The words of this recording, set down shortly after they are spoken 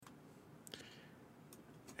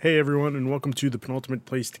Hey everyone, and welcome to the penultimate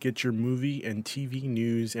place to get your movie and TV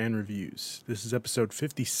news and reviews. This is episode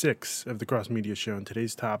 56 of the Cross Media Show, and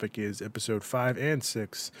today's topic is episode 5 and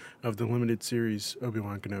 6 of the limited series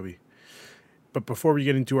Obi-Wan Kenobi. But before we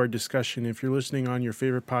get into our discussion, if you're listening on your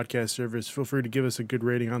favorite podcast service, feel free to give us a good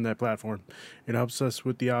rating on that platform. It helps us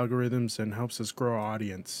with the algorithms and helps us grow our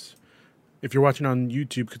audience. If you're watching on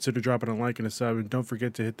YouTube, consider dropping a like and a sub, and don't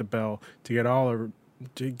forget to hit the bell to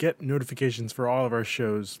get notifications for all of our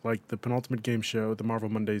shows, like the Penultimate Game Show, the Marvel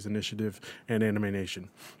Mondays Initiative, and Anime Nation.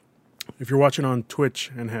 If you're watching on Twitch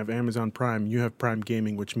and have Amazon Prime, you have Prime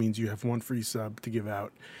Gaming, which means you have one free sub to give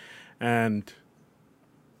out. And,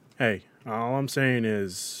 hey, all I'm saying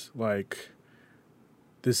is,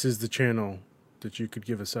 this is the channel that you could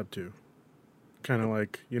give a sub to. Kind of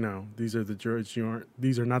like, these are the droids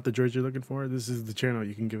these are not the droids you're looking for. This is the channel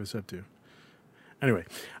you can give a sub to. Anyway,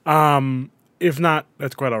 if not,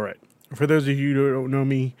 that's quite all right. For those of you who don't know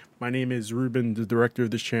me, my name is Ruben, the director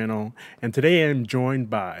of this channel, and today I'm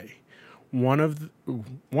joined by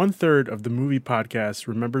one third of the movie podcast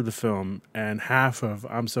Remember the Film and half of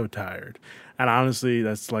I'm So Tired. And honestly,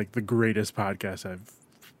 that's like the greatest podcast I've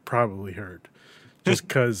probably heard, just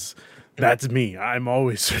because that's me. I'm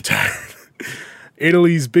always so tired.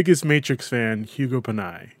 Italy's biggest Matrix fan, Hugo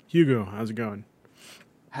Pinai. Hugo, how's it going?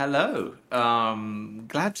 Hello.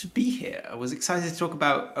 Glad to be here. I was excited to talk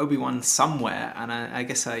about Obi-Wan somewhere, and I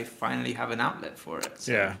guess I finally have an outlet for it.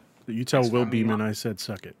 So yeah. You tell Will Beeman I said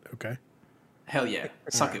suck it, okay? Hell yeah.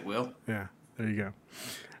 Suck it, Will. Yeah, there you go.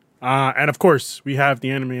 And of course, we have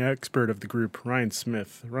the anime expert of the group, Ryan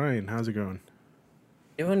Smith. Ryan, how's it going?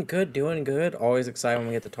 Doing good. Always excited when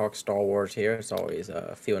we get to talk Star Wars here. It's always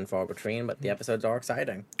few and far between, but the episodes are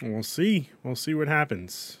exciting. We'll see. We'll see what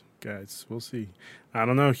happens, guys. We'll see. I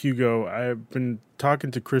don't know, Hugo. I've been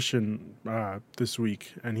talking to Christian this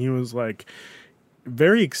week, and he was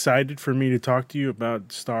very excited for me to talk to you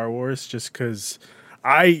about Star Wars, just because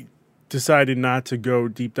I decided not to go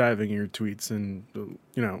deep diving in your tweets, and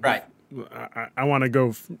right. I want to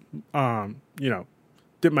go,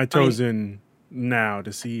 dip my toes in now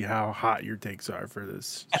to see how hot your takes are for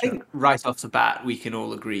this. I think right off the bat we can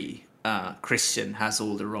all agree Christian has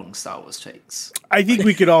all the wrong Star Wars takes. I think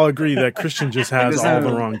we could all agree that Christian just has all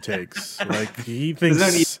the wrong takes. He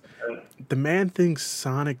thinks the man thinks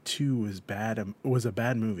Sonic 2 was a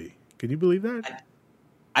bad movie. Can you believe that?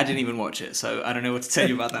 I didn't even watch it, so I don't know what to tell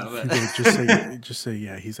you about that. But just say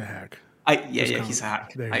yeah, he's a hack. He's a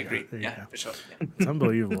hack. I agree. Yeah, for sure. Yeah. It's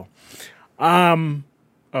unbelievable.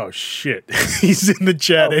 Oh shit. He's in the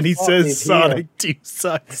chat and he says Sonic 2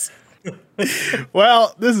 sucks.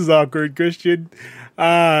 Well, this is awkward, Christian.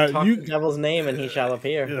 Talk the devil's name and he shall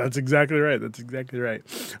appear. Yeah, that's exactly right.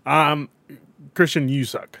 Christian, you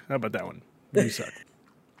suck. How about that one? You suck.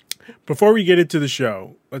 Before we get into the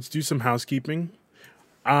show, let's do some housekeeping.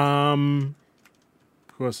 Who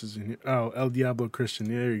else is in here? Oh, El Diablo Christian.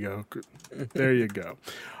 There you go.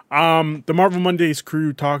 The Marvel Mondays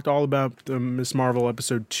crew talked all about Miss Marvel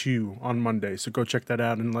episode 2 on Monday, so go check that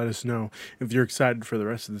out and let us know if you're excited for the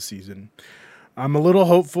rest of the season. I'm a little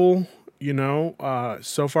hopeful,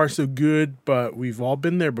 so far so good, but we've all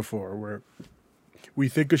been there before where we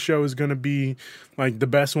think a show is going to be like the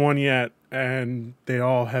best one yet, and they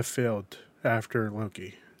all have failed after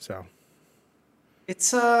Loki. So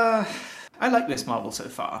it's I like Miss Marvel so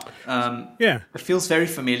far. Yeah, it feels very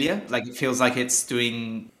familiar. It feels like it's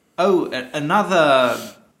doing another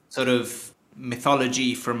sort of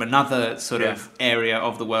mythology from another sort of area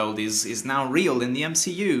of the world is now real in the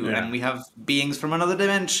MCU, and we have beings from another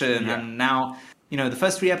dimension, and now the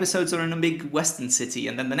first 3 episodes are in a big Western city,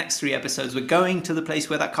 and then the next 3 episodes we're going to the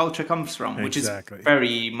place where that culture comes from, which is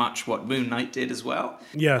very much what Moon Knight did as well.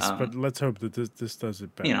 Yes, but let's hope that this does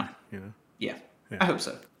it better. Yeah, I hope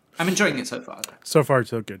so. I'm enjoying it so far. So far,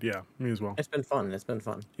 so good. Yeah, me as well. It's been fun.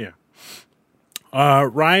 Yeah.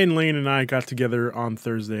 Ryan, Lane, and I got together on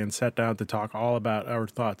Thursday and sat down to talk all about our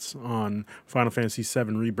thoughts on Final Fantasy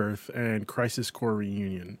VII Rebirth and Crisis Core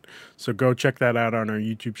Reunion. So go check that out on our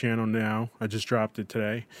YouTube channel now. I just dropped it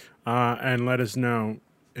today. And let us know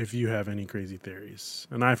if you have any crazy theories.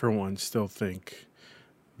 And I, for one, still think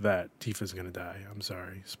that Tifa's going to die. I'm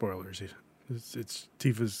sorry. Spoilers. It's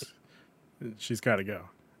Tifa's... She's got to go.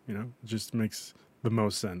 It just makes the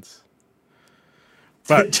most sense.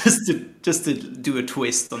 But just to do a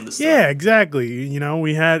twist on the story. Yeah, exactly.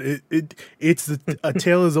 We had it's a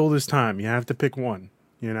tale as old as time. You have to pick one.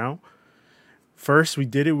 First we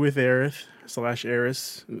did it with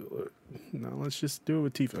Aerith/Eris. No, let's just do it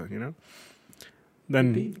with Tifa.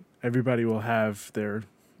 Then everybody will have their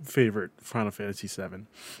favorite Final Fantasy VII.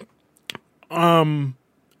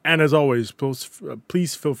 And as always,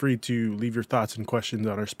 please feel free to leave your thoughts and questions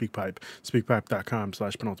on our SpeakPipe,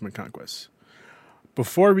 speakpipe.com/penultimateconquest.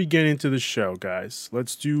 Before we get into the show, guys,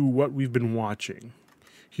 let's do what we've been watching.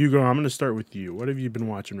 Hugo, I'm going to start with you. What have you been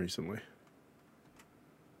watching recently?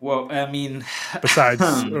 Well, I mean, besides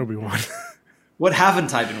Obi-Wan. What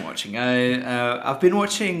haven't I been watching? I've been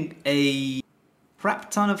watching a crap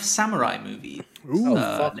ton of samurai movies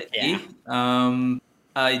lately. Yeah.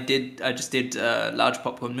 I just did Large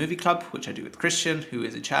Popcorn Movie Club, which I do with Christian, who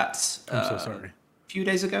is in chat. I'm so sorry. A few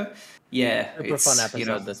days ago. Yeah, super fun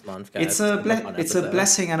episode this month, guys. It's a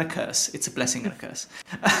blessing and a curse. It's a blessing and a curse.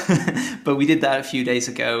 But we did that a few days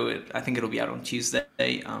ago. I think it'll be out on Tuesday.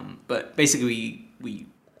 But basically, we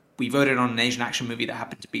voted on an Asian action movie that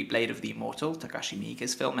happened to be Blade of the Immortal, Takashi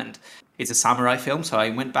Miike's film, and it's a samurai film. So I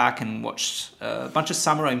went back and watched a bunch of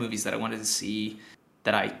samurai movies that I wanted to see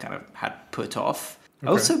that I kind of had put off. Okay.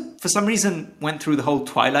 I also, for some reason, went through the whole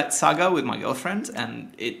Twilight saga with my girlfriend,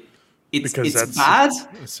 and it's bad.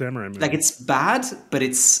 A samurai movie. Like, it's bad, but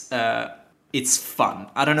it's fun.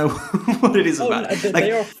 I don't know what it is about it.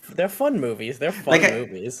 Like, they're fun movies. They're fun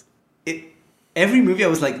movies. Every movie I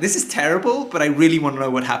was like, this is terrible, but I really want to know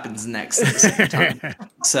what happens next at the same time.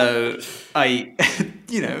 So it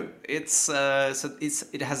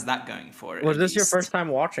has that going for it. Was this your first time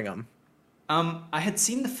watching them? I had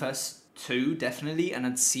seen the first two, definitely, and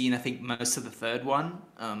I'd seen, I think, most of the third one.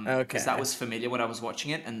 Because that was familiar when I was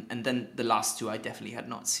watching it, and then the last two I definitely had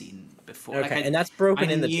not seen before. Okay, and that's broken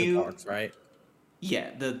into two parts, right?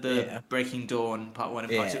 Yeah, the Breaking Dawn part 1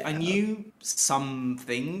 and part 2. I knew some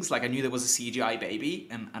things, like I knew there was a CGI baby,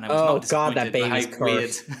 and I was not disappointed that baby's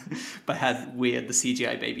cursed. by how weird the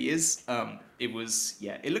CGI baby is.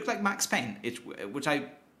 It looked like Max Payne, which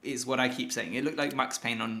is what I keep saying. It looked like Max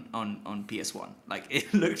Payne on PS1. Like,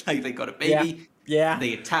 it looked like they got a baby. Yeah.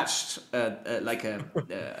 They attached a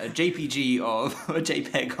JPG of a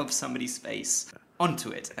JPEG of somebody's face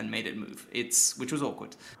onto it and made it move. Which was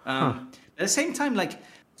awkward. At the same time, like,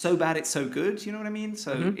 so bad it's so good. You know what I mean?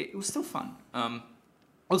 So it was still fun.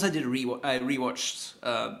 Also, I rewatched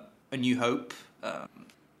A New Hope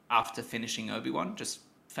after finishing Obi-Wan. Just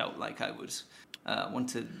felt like I would want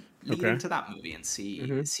to lean into that movie and see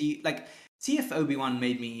if Obi-Wan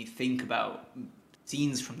made me think about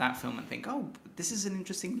scenes from that film and think, oh, this is an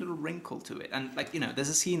interesting little wrinkle to it. And, like, there's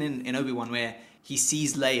a scene in Obi-Wan where he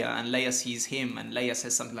sees Leia and Leia sees him, and Leia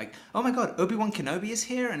says something like, oh my god, Obi-Wan Kenobi is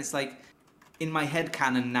here? And it's like, in my head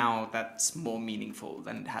canon now, that's more meaningful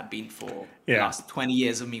than it had been for the last 20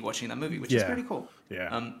 years of me watching that movie, which is pretty cool.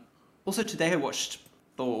 Yeah. Also, today I watched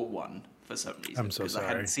Thor 1 for some reason. I'm so sorry. I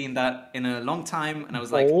hadn't seen that in a long time, and I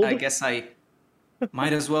was like, I guess I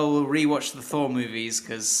might as well rewatch the Thor movies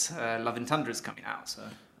because Love and Thunder is coming out. So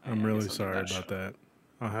I'm really sorry about that.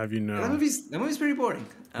 I'll have you know. That movie's pretty boring.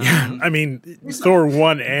 I mean, Thor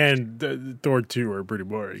 1 and Thor 2 are pretty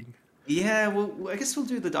boring. Yeah, well, I guess we'll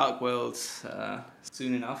do the Dark World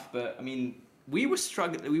soon enough. But I mean, we were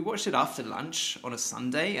struggling. We watched it after lunch on a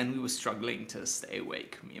Sunday, and we were struggling to stay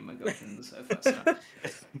awake. Me and my girlfriend on the sofa. So.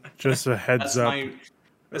 Just a heads up.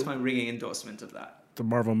 That's my ringing endorsement of that. The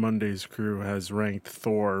Marvel Mondays crew has ranked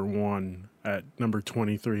Thor 1 at number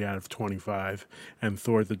 23 out of 25, and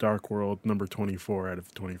Thor: The Dark World number 24 out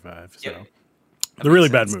of 25. So they're really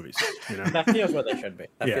bad movies. That feels what they should be.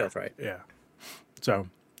 That feels right. Yeah. So.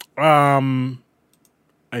 I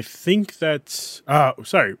think that's.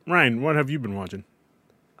 Sorry, Ryan. What have you been watching?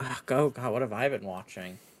 God, what have I been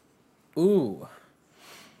watching? Ooh.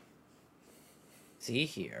 See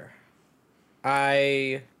here.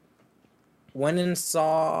 I went and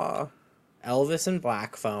saw Elvis and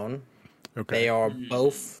Black Phone. Okay. They are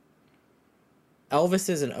both. Elvis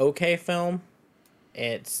is an okay film.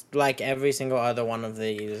 It's like every single other one of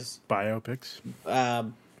these biopics.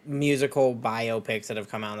 Musical biopics that have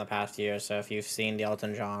come out in the past year. So if you've seen the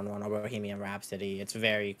Elton John one or Bohemian Rhapsody, it's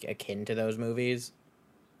very akin to those movies.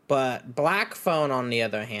 But Black Phone, on the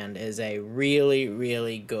other hand, is a really,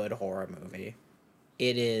 really good horror movie.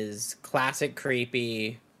 It is classic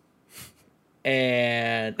creepy,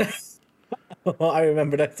 and I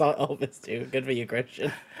remembered I saw Elvis too. Good for you,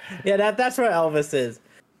 Christian. Yeah, that's where Elvis is.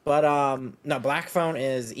 But no, Black Phone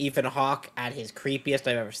is Ethan Hawke at his creepiest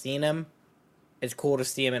I've ever seen him. It's cool to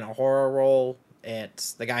see him in a horror role.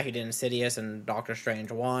 It's the guy who did Insidious and Doctor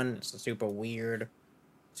Strange 1. It's a super weird,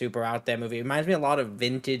 super out there movie. It reminds me a lot of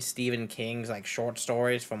vintage Stephen King's like short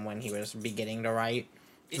stories from when he was beginning to write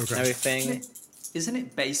and everything. Isn't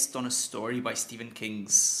it based on a story by Stephen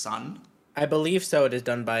King's son? I believe so. It is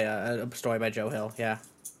done by a story by Joe Hill. Yeah.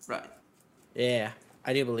 Right. Yeah,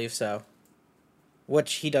 I do believe so.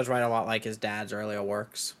 Which he does write a lot like his dad's earlier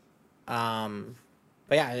works.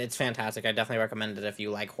 But yeah, it's fantastic. I definitely recommend it if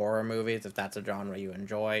you like horror movies, if that's a genre you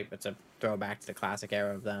enjoy. It's a throwback to the classic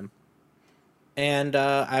era of them. And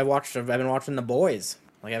I've been watching The Boys,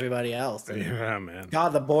 like everybody else. And Yeah, man.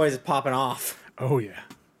 God, The Boys is popping off. Oh yeah.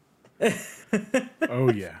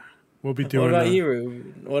 Oh yeah. We'll be What doing. about you,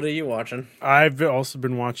 Ruben? What are you watching? I've also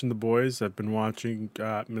been watching The Boys. I've been watching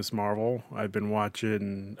Miss Marvel. I've been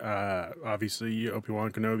watching obviously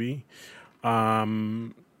Obi-Wan Kenobi.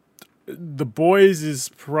 The Boys is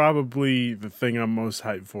probably the thing I'm most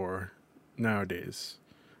hyped for nowadays.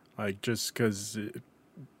 Like, just because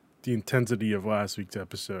the intensity of last week's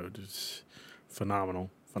episode is phenomenal.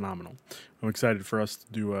 Phenomenal. I'm excited for us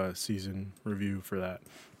to do a season review for that.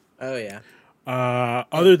 Oh, yeah.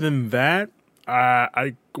 Other than that,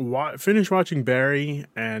 I finished watching Barry,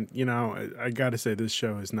 and, you know, I gotta say, this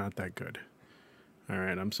show is not that good. All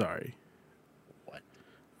right, I'm sorry. What?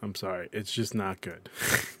 I'm sorry. It's just not good.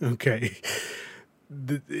 Okay.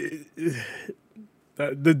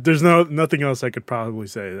 There's nothing else I could probably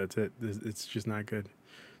say. That's it. It's just not good.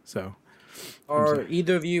 So. Are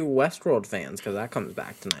either of you Westworld fans? Because that comes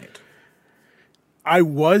back tonight. I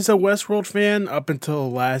was a Westworld fan up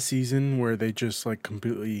until last season, where they just like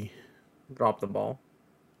completely Drop the ball.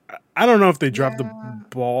 I don't know if they dropped the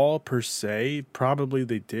ball per se. Probably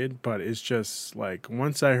they did, but it's just like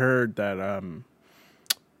once I heard that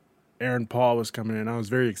Aaron Paul was coming in, I was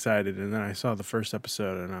very excited, and then I saw the first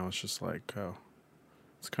episode, and I was just like, oh,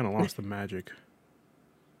 it's kind of lost the magic.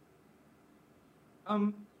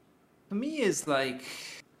 For me, is like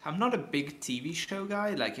I'm not a big TV show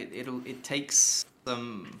guy. Like it takes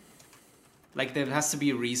some. Like, there has to be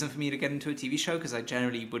a reason for me to get into a TV show, because I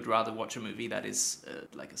generally would rather watch a movie that is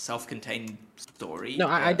like a self-contained story. No,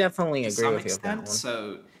 I definitely agree with you on that one.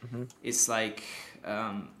 So it's like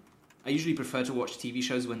I usually prefer to watch TV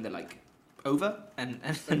shows when they're like over, and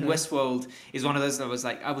Westworld is one of those that was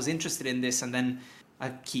like, I was interested in this, and then I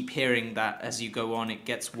keep hearing that as you go on it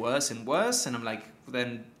gets worse and worse, and I'm like,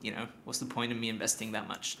 then, you know, what's the point of me investing that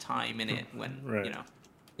much time in it when you know.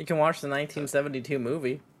 You can watch the 1972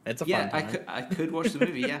 movie. It's a fun time. I could watch the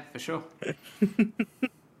movie, yeah, for sure.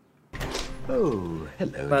 Oh,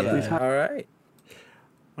 hello. But, all right.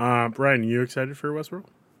 Brian, you excited for Westworld?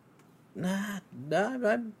 Nah,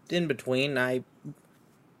 I'm in between.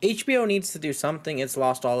 HBO needs to do something. It's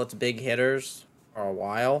lost all its big hitters for a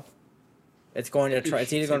while. It's going to try.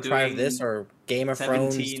 It's either going to try this or Game of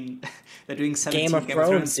Thrones. They're doing 17 Game of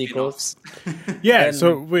Thrones sequels. Yeah, And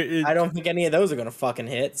so I don't think any of those are going to fucking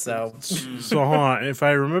hit. So hold on. If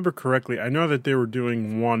I remember correctly, I know that they were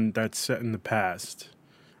doing one that's set in the past.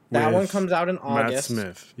 that one comes out in August. Matt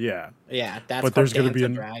Smith, yeah. Yeah, that's But called there's gonna Dance be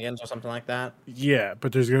of Dragons or something like that. Yeah,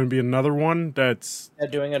 but there's going to be another one that's... They're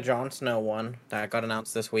doing a Jon Snow one that got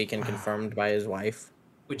announced this week and confirmed by his wife.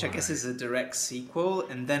 Which I guess is a direct sequel,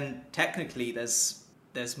 and then technically there's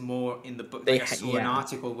more in the book. They Like I saw an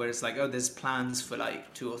article where it's like, oh, there's plans for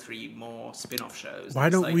like 2 or 3 more spin-off shows. Why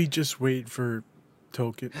don't like, we just wait for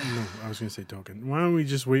Tolkien? No, I was going to say Tolkien. Why don't we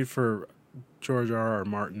just wait for George R.R.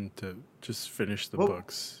 Martin to just finish the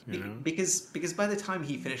books, you know? Because by the time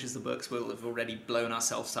he finishes the books, we'll have already blown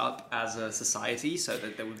ourselves up as a society, so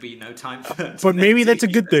that there would be no time for... But maybe that's a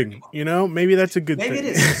good thing, you know? Maybe that's a good thing. Maybe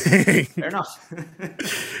it is. Fair enough.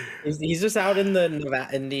 He's just out in the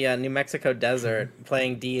New Mexico desert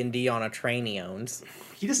playing D&D on a train he owns.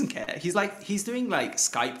 He doesn't care. He's doing like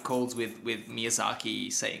Skype calls with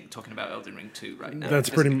Miyazaki talking about Elden Ring 2 right now.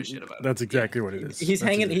 That's that's exactly what it is. He's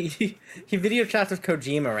hanging. He video chats with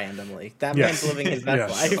Kojima randomly. That man's living his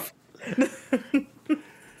best life.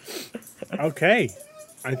 Okay,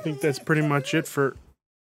 I think that's pretty much it for.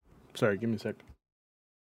 Sorry, give me a sec.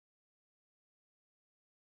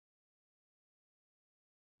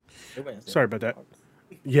 Sorry about that.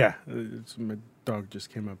 Yeah, my dog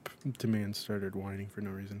just came up to me and started whining for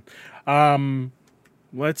no reason.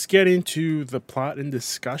 Let's get into the plot and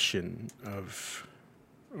discussion of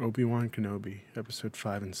Obi-Wan Kenobi, episode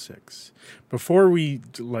 5 and 6. Before we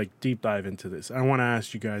deep dive into this, I want to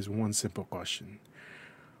ask you guys one simple question.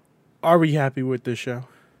 Are we happy with this show?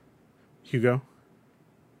 Hugo?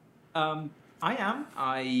 I am.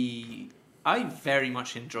 I very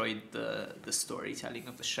much enjoyed the storytelling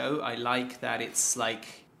of the show. I like that it's like...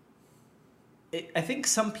 I think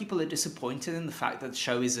some people are disappointed in the fact that the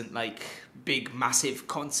show isn't like big, massive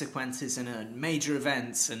consequences and major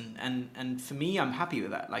events. And for me, I'm happy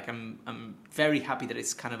with that. Like, I'm very happy that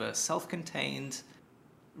it's kind of a self-contained,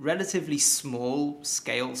 relatively small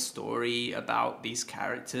scale story about these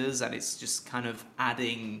characters. And it's just kind of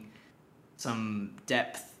adding some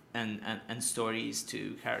depth and stories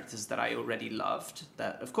to characters that I already loved.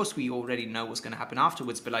 That, of course, we already know what's going to happen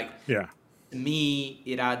afterwards. But like, yeah, to me,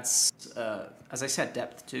 it adds, as I said,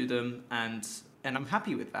 depth to them, and I'm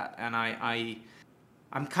happy with that. And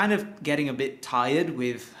I'm kind of getting a bit tired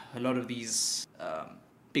with a lot of these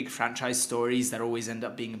big franchise stories that always end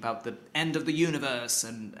up being about the end of the universe,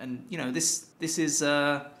 and you know, this is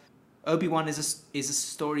Obi-Wan is a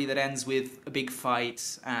story that ends with a big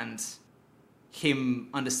fight and him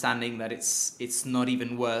understanding that it's not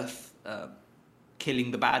even worth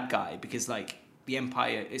killing the bad guy, because like the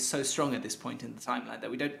Empire is so strong at this point in the timeline that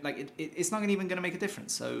we don't like it's not even going to make a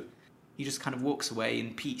difference. So he just kind of walks away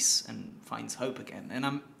in peace and finds hope again.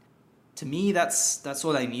 And to me, that's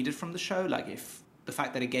all I needed from the show. Like, if the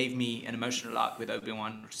fact that it gave me an emotional arc with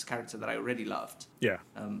Obi-Wan, which is a character that I already loved,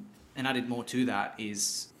 and added more to that,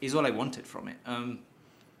 is all I wanted from it.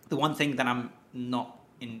 The one thing that I'm not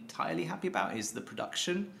entirely happy about is the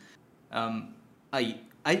production. I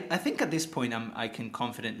think at this point I can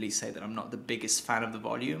confidently say that I'm not the biggest fan of the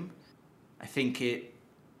volume. I think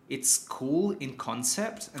it's cool in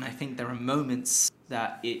concept, and I think there are moments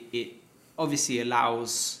that it obviously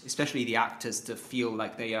allows, especially the actors, to feel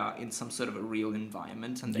like they are in some sort of a real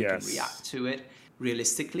environment and they can react to it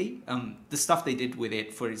realistically. The stuff they did with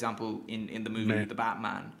it, for example, in the movie The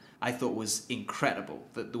Batman, I thought was incredible.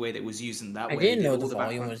 The way that it was used in that way. I didn't know the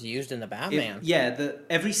volume was used in the Batman.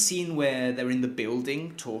 Every scene where they're in the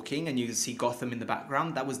building talking and you can see Gotham in the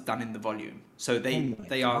background, that was done in the volume. So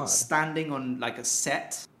they are standing on like a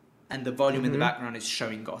set, and the volume in the background is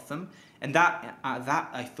showing Gotham. And that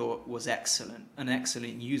I thought was excellent, an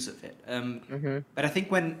excellent use of it. But I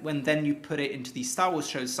think when then you put it into these Star Wars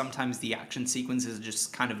shows, sometimes the action sequences are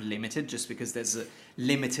just kind of limited, just because there's a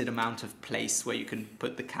limited amount of place where you can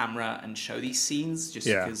put the camera and show these scenes, just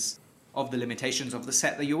because of the limitations of the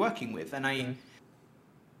set that you're working with. And I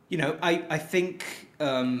think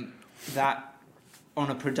that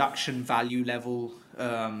on a production value level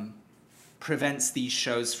prevents these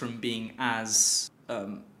shows from being as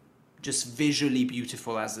just visually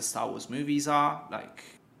beautiful as the Star Wars movies are. Like,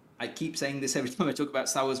 I keep saying this every time I talk about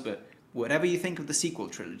Star Wars, but whatever you think of the sequel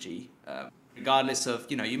trilogy, regardless of,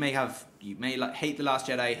 you may like hate The Last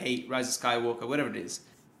Jedi, hate Rise of Skywalker, whatever it is,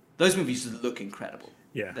 those movies look incredible.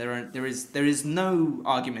 Yeah, there is no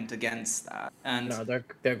argument against that. And no,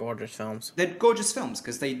 they're gorgeous films. They're gorgeous films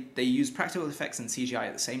because they use practical effects and CGI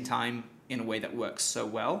at the same time in a way that works so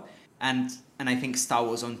well. And I think Star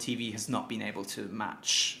Wars on TV has not been able to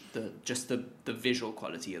match the visual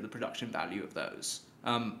quality or the production value of those.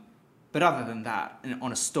 But other than that,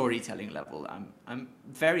 on a storytelling level, I'm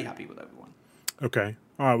very happy with everyone. Okay.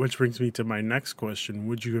 Which brings me to my next question.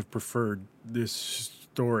 Would you have preferred this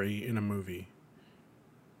story in a movie?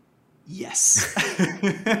 Yes.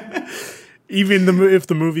 Even if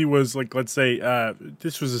the movie was like, let's say,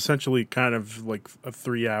 this was essentially kind of like a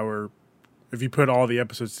 3-hour. If you put all the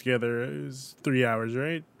episodes together, it was 3 hours,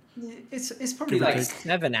 right? It's probably like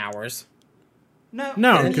 7 hours.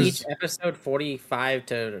 No, each episode 45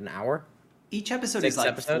 to an hour. Each episode is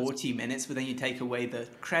like 40 minutes, but then you take away the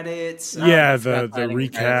credits. The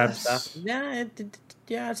recaps.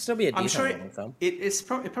 It'd still be a decent film.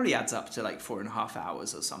 It probably adds up to like 4.5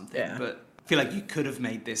 hours or something. Yeah. But I feel like you could have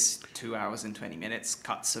made this 2 hours and 20 minutes,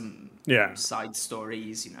 cut some side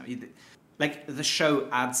stories, like, the show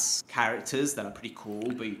adds characters that are pretty cool,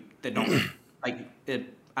 but they're not like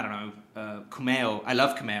I don't know. Kumail, I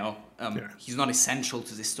love Kumail. He's not essential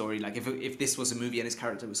to this story. Like, if this was a movie and his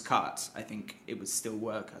character was cut, I think it would still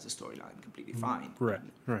work as a storyline completely fine. Right.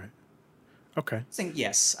 Okay. I think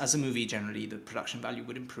yes, as a movie, generally the production value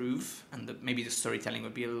would improve, and maybe the storytelling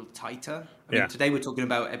would be a little tighter. I mean, today we're talking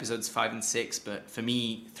about episodes 5 and 6, but for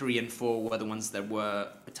me, 3 and 4 were the ones that were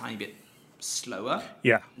a tiny bit slower.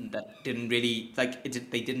 That didn't really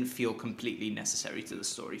they didn't feel completely necessary to the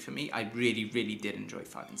story for me. I really did enjoy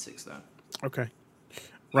 5 and 6 though. Okay.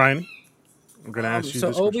 Ryan, I'm gonna ask you this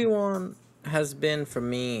question. Obi-Wan has been for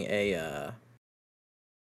me a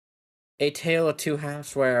tale of two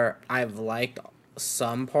halves, where I've liked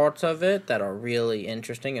some parts of it that are really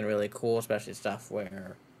interesting and really cool, especially stuff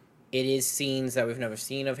where it is scenes that we've never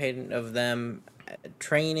seen of them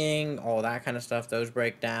training, all that kind of stuff, those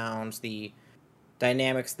breakdowns, the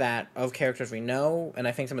dynamics of characters we know, and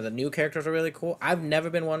I think some of the new characters are really cool. I've never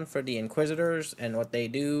been one for the Inquisitors and what they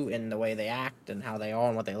do and the way they act and how they are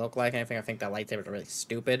and what they look like. I think that lightsabers are really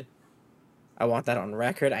stupid. I want that on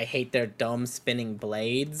record. I hate their dumb spinning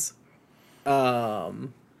blades. At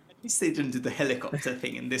least they didn't do the helicopter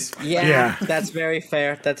thing in this one. Yeah, that's very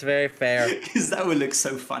fair. Because that would look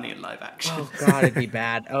so funny in live action. Oh god, it'd be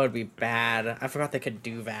bad. It'd be bad. I forgot they could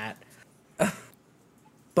do that.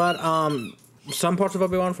 But some parts of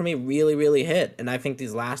Obi-Wan for me really hit, and I think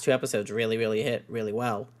these last 2 episodes really hit really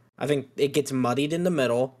well. I think it gets muddied in the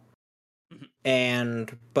middle,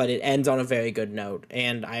 but it ends on a very good note.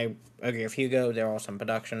 And I agree with Hugo. There are some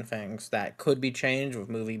production things that could be changed with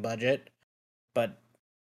movie budget, but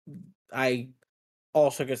I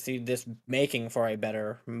also could see this making for a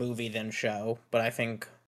better movie than show. But I think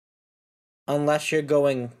unless you're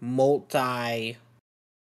going multi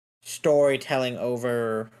storytelling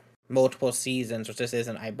over multiple seasons, which this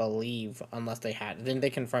isn't, I believe, unless they had. Didn't they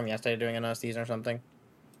confirm yesterday doing another season or something?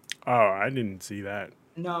 Oh, I didn't see that.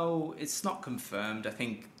 No, it's not confirmed. I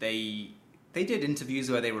think they did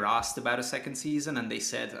interviews where they were asked about a second season, and they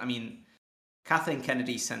said, I mean, Kathleen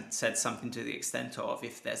Kennedy said something to the extent of,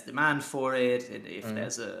 if there's demand for it, and if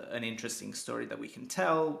there's an interesting story that we can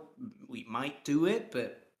tell, we might do it.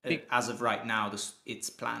 But as of right now, it's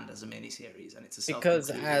planned as a miniseries, and it's a because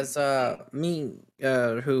as me,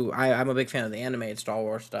 who I'm a big fan of the animated Star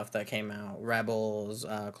Wars stuff that came out, Rebels,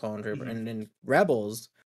 Clone Trooper, and then Rebels.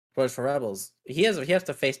 For Rebels, he has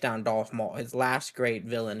to face down Darth Maul, his last great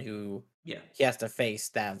villain, who he has to face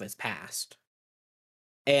that of his past.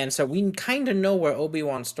 And so we kind of know where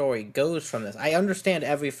Obi-Wan's story goes from this. I understand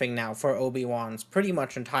everything now for Obi-Wan's pretty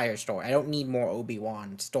much entire story. I don't need more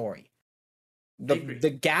Obi-Wan story. The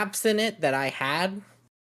gaps in it that I had,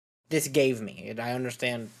 this gave me. And I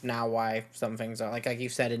understand now why some things are, like you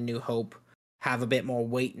said in New Hope, have a bit more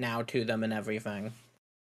weight now to them and everything.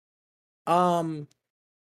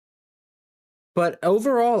 But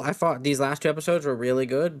overall, I thought these last 2 episodes were really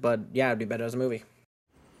good, but yeah, it'd be better as a movie.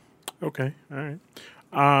 Okay, all right.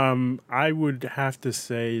 I would have to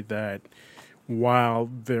say that while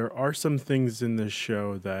there are some things in this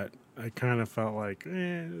show that I kind of felt like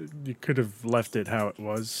you could have left it how it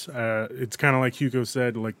was. It's kind of like Hugo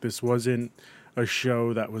said, like this wasn't a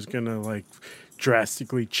show that was gonna like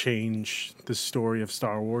drastically change the story of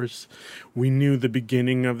Star Wars. We knew the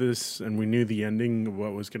beginning of this and we knew the ending of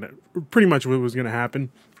what was pretty much what was gonna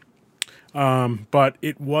happen. But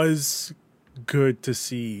it was good to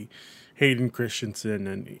see Hayden Christensen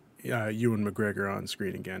and Ewan McGregor on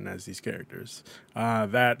screen again as these characters.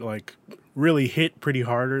 That like really hit pretty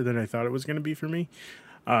harder than I thought it was going to be for me.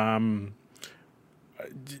 Am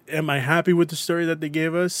I happy with the story that they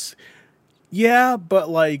gave us? Yeah, but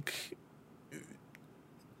like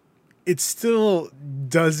it still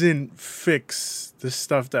doesn't fix the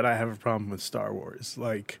stuff that I have a problem with Star Wars.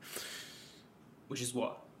 Like, which is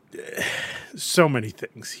what? So many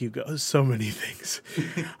things, Hugo. So many things.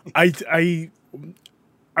 I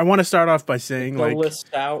want to start off by saying like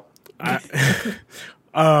list out.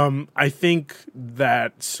 I think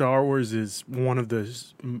that Star Wars is one of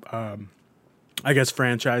those I guess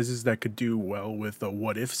franchises that could do well with a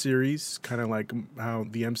what if series, kind of like how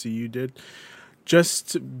the MCU did.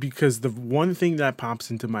 Just because the one thing that pops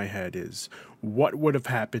into my head is what would have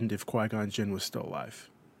happened if Qui-Gon Jinn was still alive?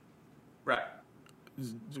 Right.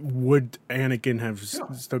 Would Anakin have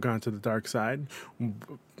still gone to the dark side?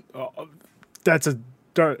 That's a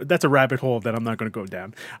rabbit hole that I'm not going to go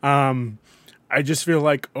down. I just feel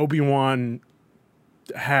like Obi-Wan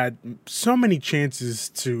had so many chances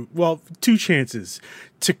 2 chances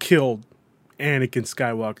to kill Anakin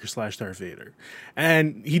Skywalker / Darth Vader,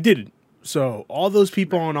 and he didn't. So all those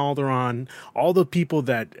people on Alderaan, all the people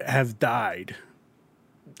that have died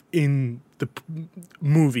in the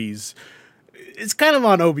movies, it's kind of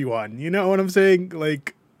on Obi-Wan. You know what I'm saying?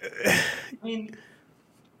 Like, I mean,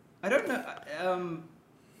 I don't know.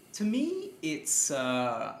 To me, it's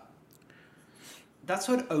that's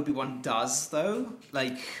what Obi-Wan does, though.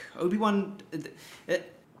 Like Obi-Wan, the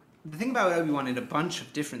thing about Obi-Wan in a bunch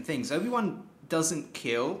of different things, Obi-Wan doesn't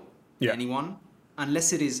kill anyone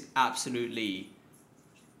unless it is absolutely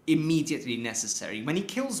immediately necessary. When he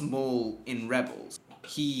kills Maul in Rebels,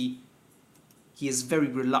 he is very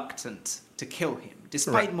reluctant to kill him,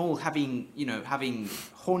 despite Maul having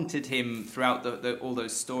haunted him throughout all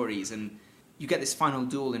those stories. And you get this final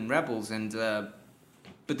duel in Rebels, and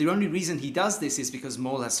but the only reason he does this is because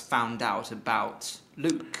Maul has found out about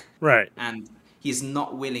Luke, right? And he is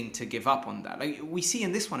not willing to give up on that. Like we see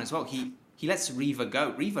in this one as well, he lets Reva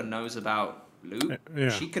go. Reva knows about Luke. Yeah.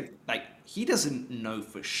 She could he doesn't know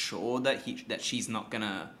for sure that she's not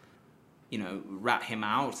gonna rat him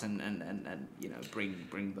out and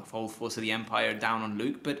bring the whole force of the Empire down on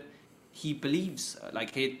Luke, but he believes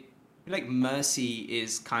mercy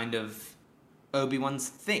is kind of Obi-Wan's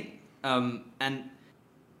thing, and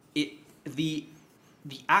the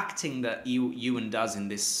acting that Ewan does in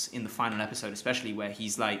the final episode, especially where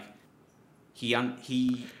he's like he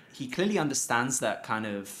clearly understands that kind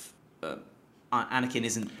of Anakin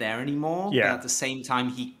isn't there anymore, but at the same time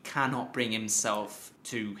he cannot bring himself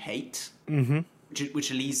to hate. Mm-hmm.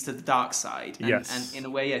 which leads to the dark side. And in a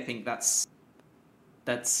way, I think that's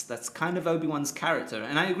kind of Obi-Wan's character.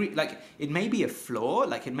 And I agree, like, it may be a flaw,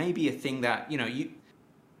 like it may be a thing that,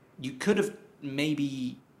 you could have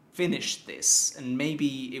maybe finished this and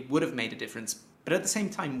maybe it would have made a difference. But at the same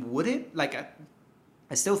time, would it? Like,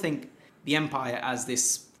 I still think the Empire as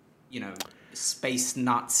this, space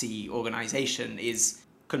Nazi organization is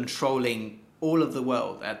controlling all of the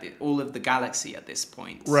world, all of the galaxy at this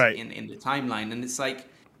point, right, in the timeline. And it's like,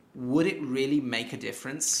 would it really make a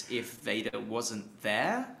difference if Vader wasn't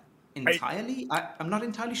there entirely? I'm not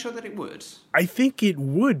entirely sure that it would. I think it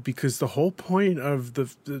would, because the whole point of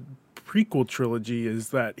the prequel trilogy is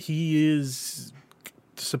that he is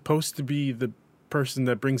supposed to be the person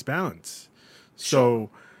that brings balance. So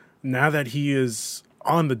now that he is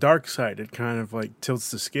on the dark side, it kind of like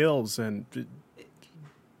tilts the scales. And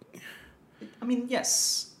I mean,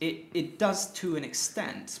 yes, it does to an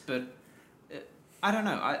extent, but I don't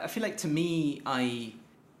know. I feel like, to me, I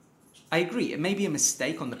agree. It may be a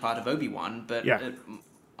mistake on the part of Obi-Wan, but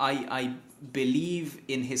I believe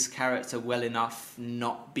in his character well enough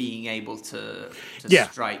not being able to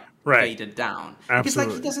strike Vader down. Absolutely. Because,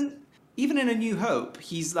 like, he doesn't, even in A New Hope,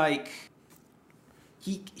 he's like,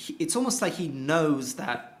 he it's almost like he knows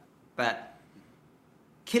that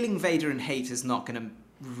killing Vader in hate is not going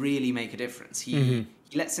to really make a difference. He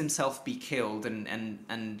lets himself be killed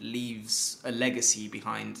and leaves a legacy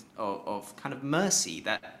behind of kind of mercy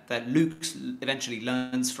that Luke eventually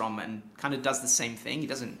learns from and kind of does the same thing. He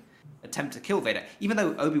doesn't attempt to kill Vader, even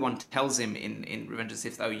though Obi-Wan tells him in Revenge of the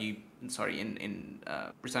Sith, in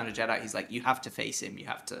Return of the Jedi, he's like, you have to face him. You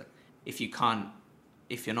have to. If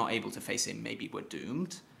you're not able to face him, maybe we're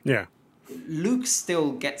doomed. Yeah. Luke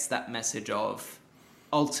still gets that message of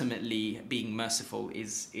ultimately being merciful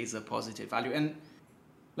is a positive value. And,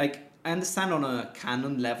 like, I understand on a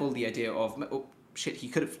canon level the idea of, oh, shit, he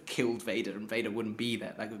could have killed Vader and Vader wouldn't be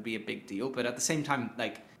there. Like, it would be a big deal. But at the same time,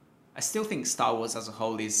 like, I still think Star Wars as a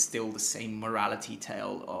whole is still the same morality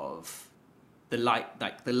tale of the light.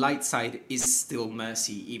 Like, the light side is still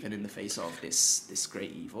mercy, even in the face of this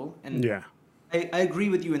great evil. And yeah, I agree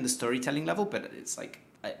with you in the storytelling level, but it's like,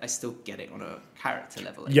 I still get it on a character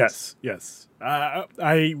level. Yes.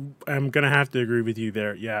 I am going to have to agree with you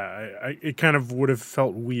there. Yeah, it kind of would have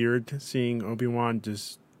felt weird seeing Obi-Wan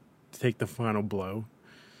just take the final blow.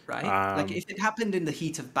 Right? Like, if it happened in the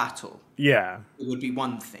heat of battle, it would be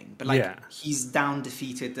one thing. But, like, he's down,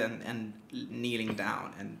 defeated, and kneeling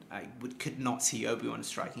down, and I could not see Obi-Wan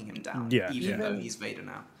striking him down, even though he's Vader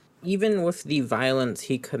now. Even with the violence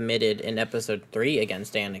he committed in Episode 3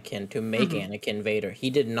 against Anakin to make Anakin Vader,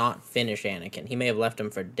 he did not finish Anakin. He may have left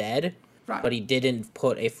him for dead, but he didn't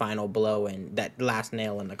put a final blow in, that last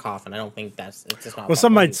nail in the coffin. I don't think it's just not. Well,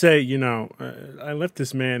 some might say, I left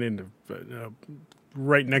this man in the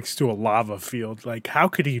right next to a lava field. Like, how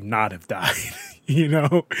could he not have died?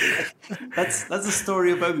 That's the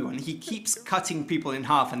story of Obi-Wan. He keeps cutting people in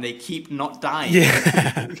half and they keep not dying.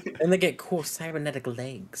 Yeah. And they get cool cybernetic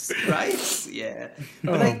legs. Right? Yeah.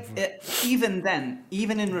 But even then,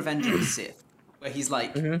 even in Revenge of the Sith, where he's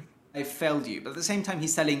like, I failed you. But at the same time,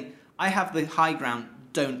 he's telling, I have the high ground,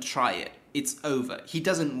 don't try it. It's over. He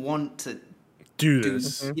doesn't want to do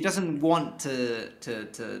this. He doesn't want to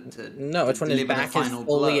no, it's when his back is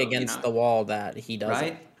fully against the wall that he does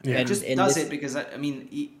right? it. Yeah. He just does it because,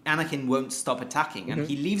 Anakin won't stop attacking, and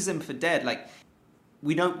he leaves him for dead. Like,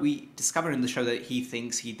 we discover in the show that he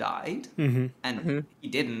thinks he died, and he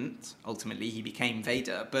didn't. Ultimately, he became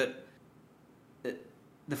Vader. But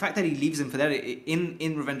the fact that he leaves him for dead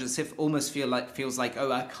in Revenge of the Sith almost feels like,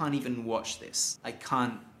 oh, I can't even watch this. I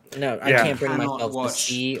can't. No, I can't bring myself to watch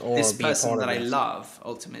see or this be a person part that of I this. love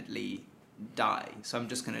ultimately die. So I'm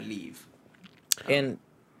just gonna leave. And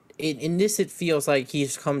in this, it feels like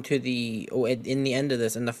he's come to in the end of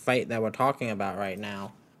this, in the fight that we're talking about right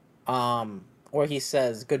now, where he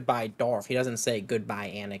says goodbye, Darth. He doesn't say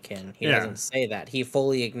goodbye, Anakin. He doesn't say that. He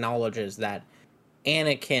fully acknowledges that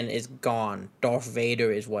Anakin is gone. Darth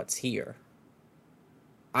Vader is what's here.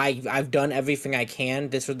 I've done everything I can.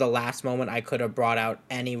 This was the last moment I could have brought out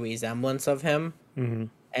any resemblance of him,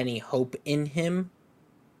 any hope in him.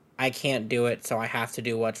 I can't do it, so I have to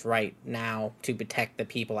do what's right now to protect the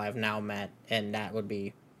people I've now met, and that would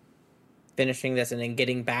be finishing this and then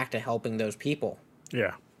getting back to helping those people.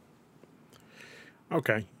 Yeah.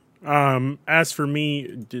 Okay. As for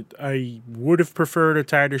me, I would have preferred a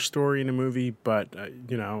tighter story in a movie, but,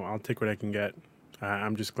 I'll take what I can get.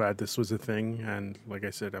 I'm just glad this was a thing, and like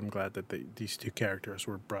I said, I'm glad that these two characters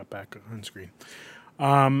were brought back on screen.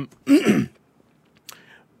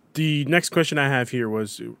 The next question I have here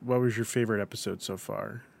was, what was your favorite episode so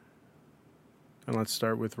far? And let's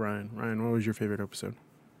start with Ryan. Ryan, what was your favorite episode?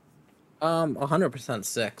 100%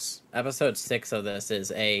 6. Episode 6 of this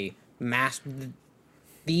is a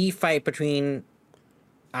the fight between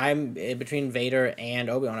Vader and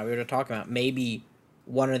Obi-Wan. We were talking about maybe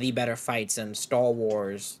one of the better fights in Star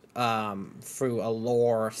Wars, through a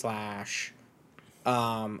lore slash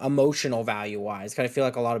emotional value wise. Because I feel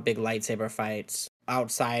like a lot of big lightsaber fights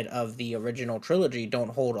outside of the original trilogy don't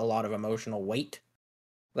hold a lot of emotional weight.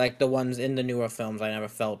 Like the ones in the newer films, I never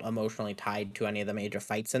felt emotionally tied to any of the major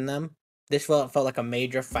fights in them. This felt like a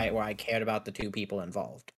major fight where I cared about the two people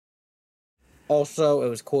involved. Also, it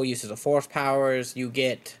was cool uses of force powers. You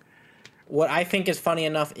get what I think is funny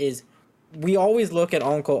enough is we always look at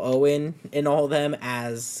Uncle Owen in all of them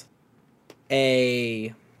as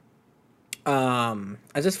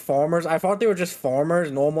just farmers. I thought they were just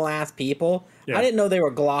farmers, normal ass people. Yeah. I didn't know they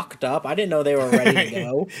were glocked up. I didn't know they were ready to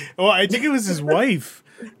go. Well, I think it was his wife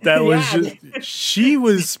that was she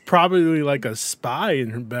was probably like a spy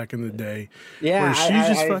back in the day. Yeah, where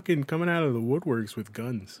she's just fucking coming out of the woodworks with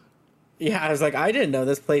guns. Yeah, I was like, I didn't know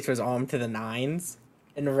this place was armed to the nines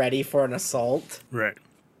and ready for an assault. Right.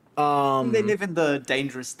 They live in the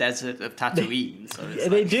dangerous desert of Tatooine. So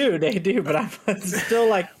they do, but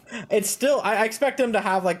it's still, I expect them to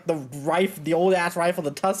have like the old ass rifle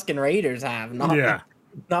the Tusken Raiders have,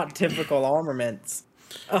 not typical armaments.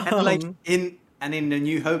 And in A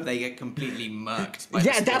New Hope, they get completely murked.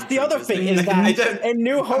 That's the other thing is that in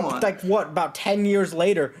New Hope, like about 10 years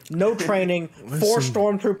later, no training, 4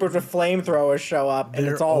 stormtroopers with flamethrowers show up, and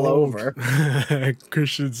it's all over.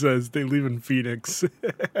 Christian says they live in Phoenix.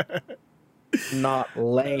 Not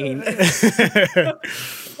Lane.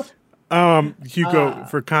 Hugo,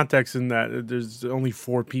 for context in that, there's only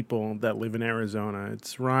 4 people that live in Arizona.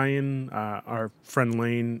 It's Ryan, our friend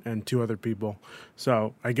Lane, and 2 other people.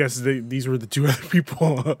 So I guess these were the 2 other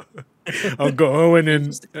people. Uncle Owen and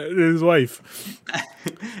his wife.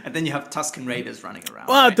 And then you have Tusken Raiders running around.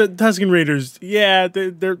 Well, right? the Tusken Raiders,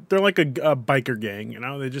 they're like a biker gang. You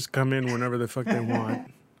know, they just come in whenever the fuck they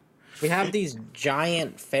want. We have these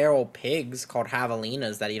giant feral pigs called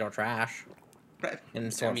javelinas that eat our trash. Right. In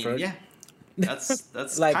Sorcerer. Yeah.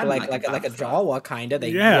 That's like a Jawa kind of.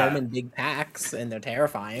 They roam in big packs and they're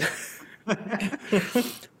terrifying. But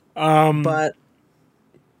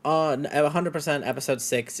 100% episode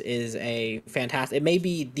 6 is a fantastic. It may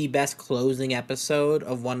be the best closing episode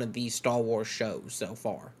of one of these Star Wars shows so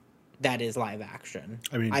far. That is live action.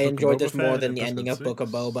 I enjoyed this more than the ending of Book of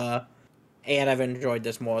Boba, and I've enjoyed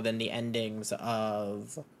this more than the endings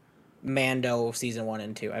of Mando season 1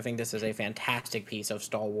 and 2. I think this is a fantastic piece of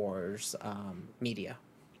Star Wars media.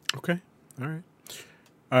 Okay, all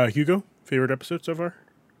right. Hugo, favorite episode so far?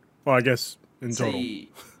 Well, I guess in total.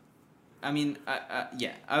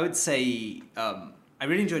 I would say I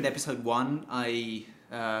really enjoyed episode 1. I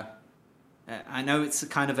know it's a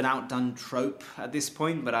kind of an outdone trope at this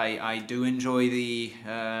point, but I do enjoy the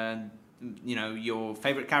your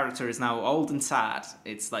favorite character is now old and sad.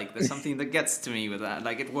 It's like there's something that gets to me with that.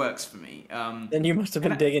 Like it works for me. Then you must have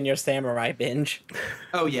been digging your samurai binge.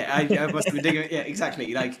 Oh yeah, I must have been digging. Yeah,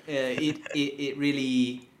 exactly. Like it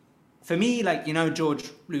really, for me, like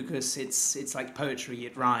George Lucas. It's like poetry.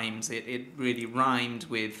 It rhymes. It really rhymed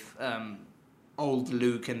with old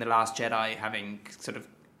Luke in The Last Jedi having sort of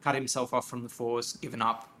cut himself off from the Force, given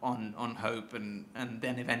up on hope, and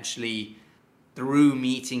then eventually, through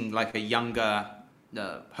meeting like a younger,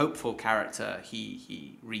 hopeful character,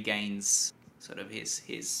 he regains sort of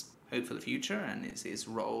his hope for the future and his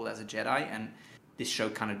role as a Jedi. And this show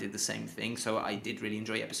kind of did the same thing. So I did really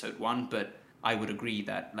enjoy episode 1, but I would agree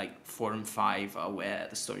that like 4 and 5 are where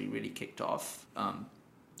the story really kicked off. I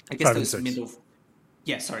guess those middle, 5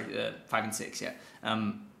 and 6, yeah.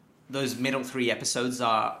 Those middle 3 episodes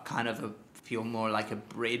are kind of feel more like a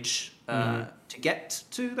bridge to get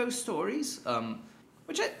to those stories,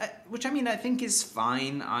 which I think is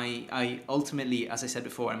fine. I ultimately, as I said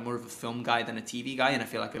before, I'm more of a film guy than a TV guy, and I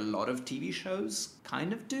feel like a lot of TV shows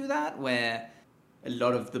kind of do that, where a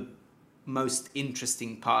lot of the most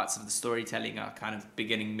interesting parts of the storytelling are kind of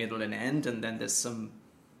beginning, middle, and end, and then there's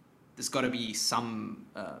got to be some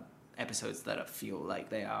episodes that feel like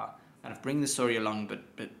they are kind of bring the story along, but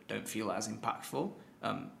don't feel as impactful.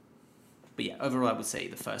 But yeah, overall, I would say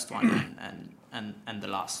the first one and the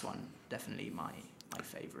last one definitely my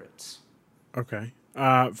favorites. Okay.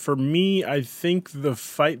 For me, I think the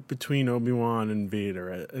fight between Obi-Wan and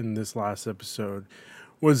Vader in this last episode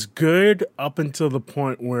was good up until the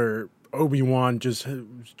point where Obi-Wan just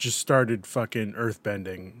started fucking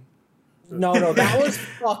earthbending. No, that was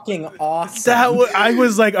fucking awesome. I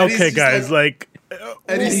was like, okay, guys, like,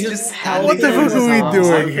 and he's just what the fuck are we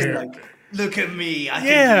doing here? Look at me, I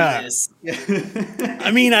Yeah. can do this.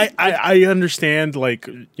 I mean, I understand, like,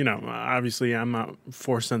 you know, obviously I'm not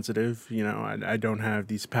force sensitive, you know, I don't have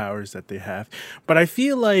these powers that they have, but I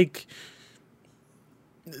feel like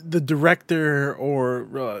the director or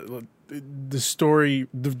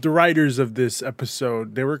the writers of this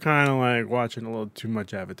episode, they were kind of like watching a little too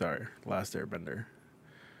much Avatar: Last Airbender.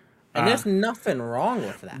 And there's nothing wrong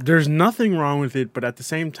with that. There's nothing wrong with it, but at the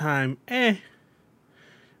same time,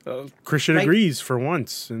 Christian Like- agrees for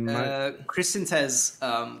once. And Kristen says,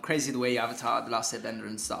 crazy the way Avatar, The Last Airbender,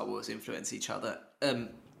 and Star Wars influence each other.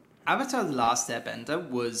 Avatar: The Last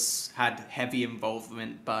Airbender had heavy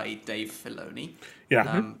involvement by Dave Filoni.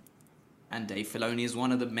 yeah, And Dave Filoni is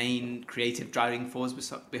one of the main creative driving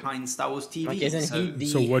forces behind Star Wars TV. Like, isn't he the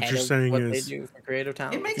So what head you're of saying what is- they do for creative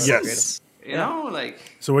talent? It makes For Yes. sense. You Yeah. know, like...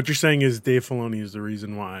 so what you're saying is Dave Filoni is the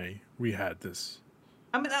reason why we had this.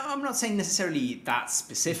 I mean, I'm not saying necessarily that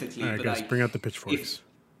specifically, I but guess like... bring out the pitchforks.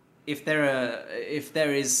 If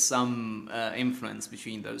there is some influence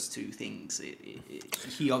between those two things,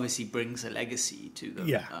 he obviously brings a legacy to them.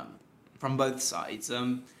 Yeah. From both sides.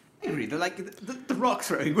 I agree. The rock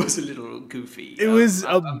throwing was a little goofy. It was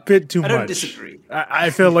a bit too I much. don't disagree. I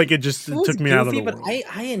felt like it just It was took me out of the goofy, world.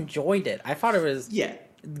 but I enjoyed it. I thought it was Yeah.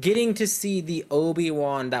 getting to see the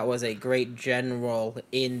Obi-Wan that was a great general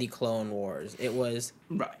in the Clone Wars. It was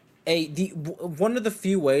Right. one of the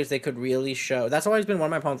few ways they could really show. That's always been one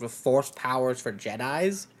of my problems with force powers for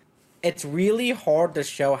Jedis. It's really hard to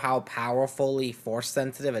show how powerfully force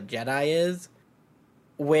sensitive a Jedi is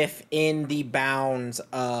within the bounds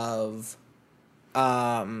of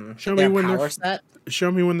Show me their when they're power set.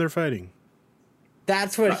 Show me when they're fighting.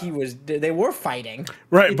 That's what he was. They were fighting.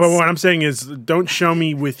 Right, but what I'm saying is, don't show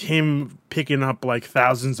me with him picking up like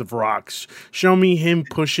thousands of rocks. Show me him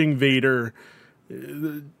pushing Vader,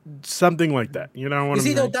 something like that. You know what You I'm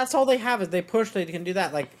see, though, saying? that's all they have is they push. They can do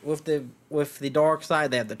that. Like with the dark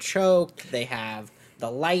side, they have the choke. They have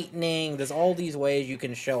the lightning. There's all these ways you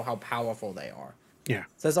can show how powerful they are. Yeah,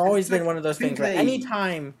 So it's always It's been like, one of those think things where they-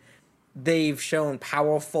 anytime they've shown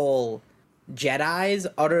powerful Jedis,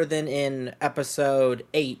 other than in episode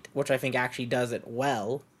 8, which I think actually does it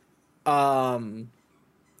well,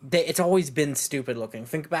 it's always been stupid looking.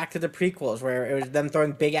 Think back to the prequels where it was them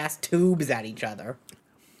throwing big ass tubes at each other.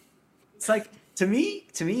 It's like to me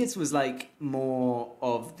it was like more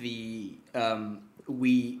of the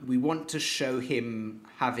we want to show him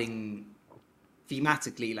having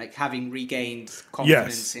thematically, like having regained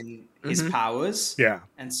confidence in his powers, yeah.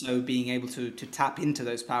 and so being able to tap into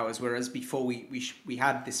those powers, whereas before we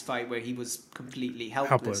had this fight where he was completely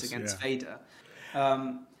helpless against yeah. Vader,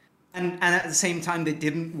 and at the same time they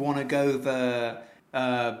didn't want to go the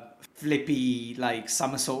flippy like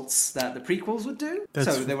somersaults that the prequels would do.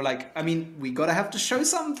 That's- So they were like, I mean, we gotta have to show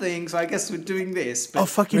something, so I guess we're doing this. But A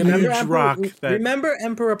fucking huge rock. That Remember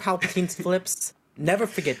Emperor Palpatine's flips? Never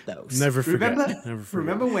forget those. never forget. Remember, Never forget.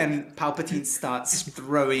 remember when Palpatine starts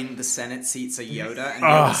throwing the Senate seats at Yoda and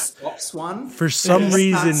Ah. Yoda stops one? For some And he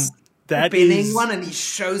reason, starts that spinning is. one and he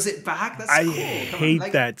shows it back. That's I cool. Come on, hate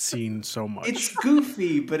like, that scene so much. It's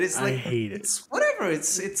goofy, but it's I like hate it. it's whatever.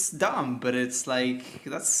 It's dumb, but it's like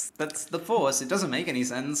that's the Force. It doesn't make any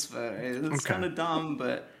sense, but it's Okay. kind of dumb.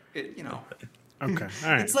 But it, you know, Okay,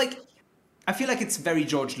 all right. it's like I feel like it's very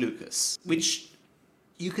George Lucas, which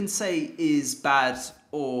you can say is bad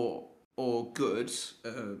or good,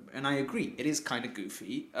 and I agree, it is kind of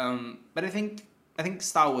goofy. But I think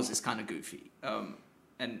Star Wars is kind of goofy,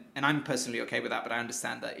 and I'm personally okay with that. But I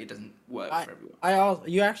understand that it doesn't work for everyone.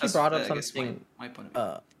 You actually That's, brought up I guess, something. my point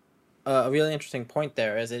of view. A really interesting point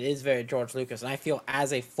there is it is very George Lucas, and I feel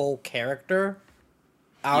as a full character,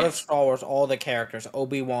 out of Yes. Star Wars, all the characters,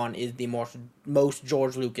 Obi-Wan is the most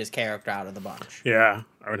George Lucas character out of the bunch. Yeah,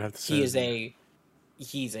 I would have to say.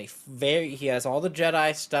 He has all the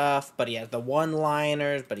Jedi stuff, but he has the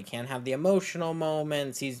one-liners, but he can't have the emotional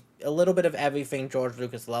moments. He's a little bit of everything George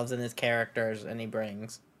Lucas loves in his characters, and he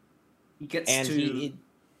brings. He gets And to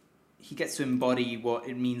he gets to embody what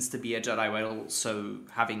it means to be a Jedi while also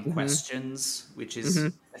having questions, which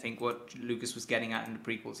is I think what Lucas was getting at in the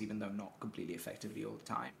prequels, even though not completely effectively all the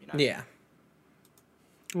time. You know? Yeah.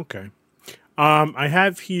 Okay. I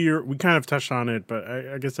have here. We kind of touched on it, but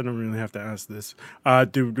I guess I don't really have to ask this.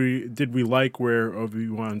 Did we like where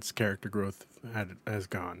Obi-Wan's character growth has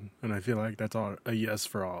gone? And I feel like that's all a yes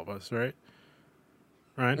for all of us, right?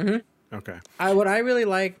 Right. Mm-hmm. Okay. What I really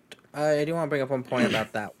liked, I do want to bring up one point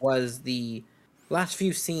about that, was the last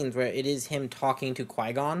few scenes where it is him talking to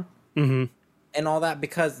Qui-Gon and all that,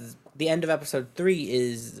 because the end of episode 3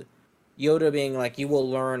 is Yoda being like, you will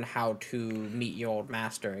learn how to meet your old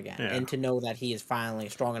master again. Yeah. And to know that he is finally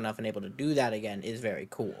strong enough and able to do that again is very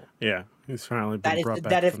cool. Yeah, he's finally been brought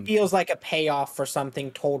back. That it feels like a payoff for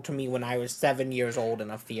something told to me when I was 7 years old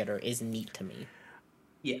in a theater is neat to me.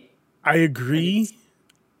 Yeah. I agree.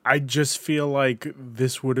 I just feel like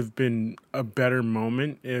this would have been a better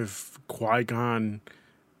moment if Qui-Gon...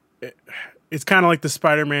 It's kind of like the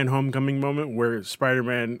Spider-Man Homecoming moment where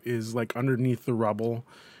Spider-Man is like underneath the rubble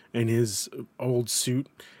in his old suit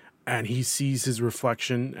and he sees his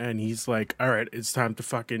reflection and he's like, all right, it's time to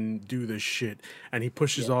fucking do this shit. And he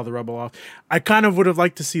pushes all the rubble off. I kind of would have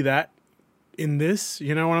liked to see that in this.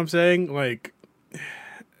 You know what I'm saying? Like,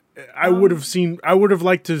 I would have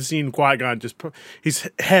liked to have seen Qui-Gon just put his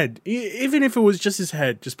head, even if it was just his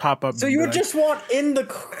head, just pop up. So you would just want in the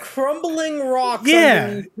crumbling rocks,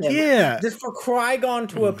 just for Qui-Gon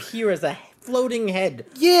to appear as a floating head,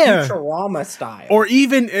 Futurama style, or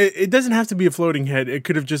even it doesn't have to be a floating head. It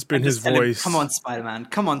could have just been his voice. Come on, Spider-Man!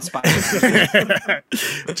 Come on, Spider-Man!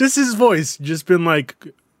 Just his voice, just been like,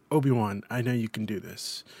 Obi-Wan, I know you can do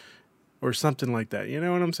this, or something like that. You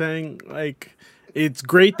know what I'm saying? Like. It's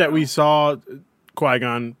great that we saw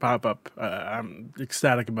Qui-Gon pop up. I'm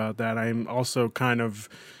ecstatic about that. I'm also kind of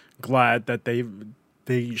glad that they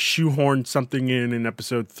shoehorned something in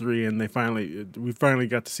episode 3, and we finally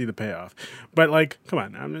got to see the payoff. But like, come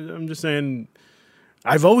on, I'm just saying,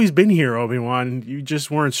 I've always been here, Obi-Wan. You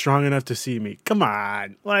just weren't strong enough to see me. Come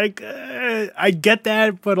on, like I get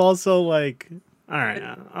that, but also like, all right,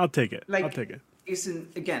 I'll take it. Like, I'll take it.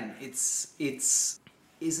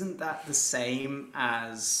 Isn't that the same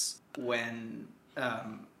as when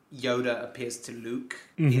Yoda appears to Luke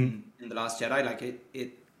in The Last Jedi? Like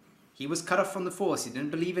he was cut off from the Force. He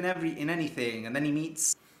didn't believe in anything, and then he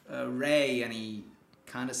meets Rey, and he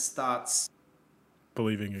kind of starts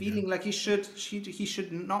feeling like he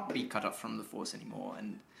should not be cut off from the Force anymore.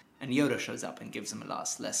 And Yoda shows up and gives him a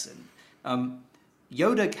last lesson.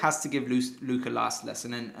 Yoda has to give Luke a last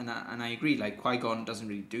lesson, and I agree. Like, Qui-Gon doesn't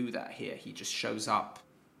really do that here. He just shows up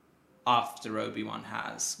after Obi-Wan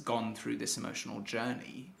has gone through this emotional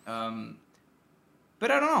journey. But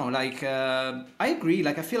I don't know. Like, I agree.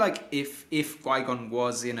 Like, I feel like if Qui-Gon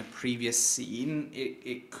was in a previous scene,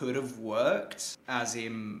 it could have worked as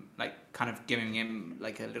him, like, kind of giving him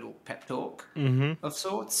like a little pep talk of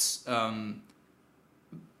sorts. But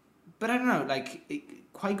I don't know. Like,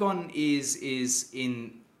 Qui-Gon is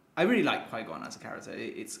in. I really like Qui-Gon as a character.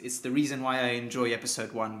 It's the reason why I enjoy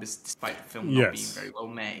Episode 1, despite the film not being very well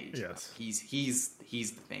made. Yes, he's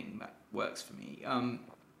the thing that works for me.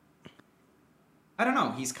 I don't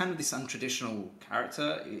know. He's kind of this untraditional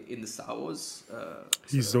character in the Star Wars.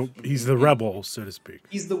 He's the rebel, so to speak.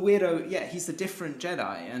 He's the weirdo. Yeah, he's the different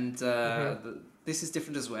Jedi, and this is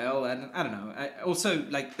different as well. And I don't know. Also,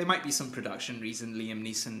 like, there might be some production reason Liam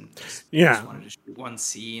Neeson just wanted to shoot one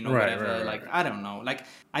scene or whatever. Right. I don't know. Like,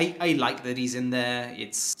 I like that he's in there.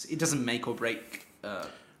 It doesn't make or break,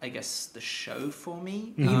 I guess, the show for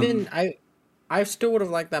me. Even I still would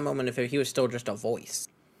have liked that moment if he was still just a voice.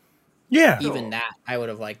 Yeah. Even that, I would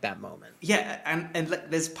have liked that moment. Yeah, and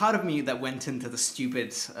like, there's part of me that went into the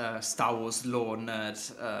stupid Star Wars lore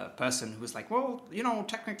nerd person who was like, well, you know,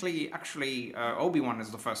 technically, actually, Obi-Wan is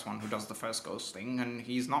the first one who does the first ghost thing, and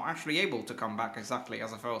he's not actually able to come back exactly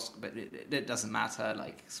as a first, but it doesn't matter,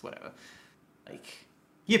 like, it's whatever. Like,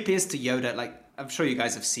 he appears to Yoda, like, I'm sure you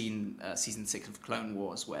guys have seen Season 6 of Clone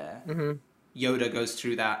Wars, where Yoda goes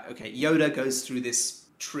through that. Okay, Yoda goes through this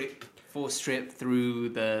Force trip through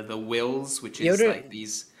the wills, which is like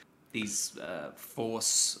these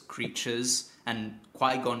Force creatures, and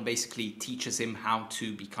Qui-Gon basically teaches him how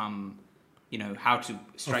to become, you know, how to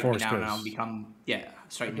strike me down and I'll become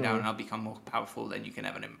and I'll become more powerful than you can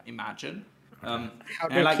ever imagine. How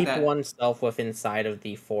to keep oneself with inside of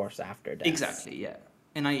the Force after death. Exactly, yeah.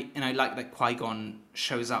 And I like that Qui-Gon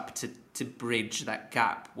shows up to bridge that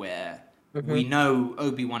gap where we know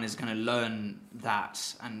Obi-Wan is going to learn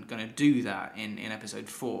that and going to do that in Episode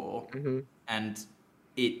 4. And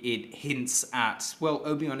it hints at, well,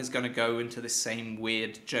 Obi-Wan is going to go into the same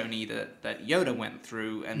weird journey that Yoda went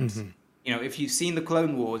through. And, you know, if you've seen the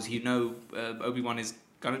Clone Wars, you know Obi-Wan is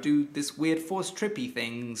going to do this weird Force trippy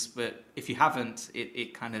things. But if you haven't,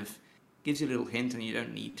 it kind of gives you a little hint, and you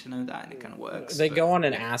don't need to know that, and it kind of works. They go on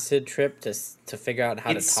an acid trip to figure out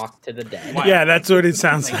how to talk to the dead. Yeah, that's what it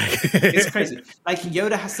sounds like. It's crazy. Like,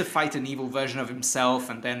 Yoda has to fight an evil version of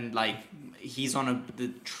himself, and then, like, he's on the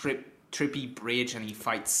trippy bridge, and he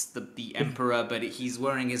fights the Emperor, but he's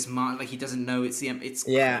wearing his mask. Like, he doesn't know it's the Emperor. It's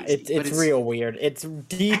crazy, it's real weird. It's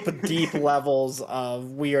deep levels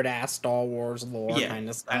of weird ass Star Wars lore kind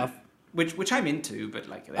of stuff. which I'm into, but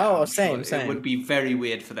like Oh, I'm same. it would be very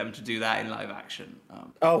weird for them to do that in live action.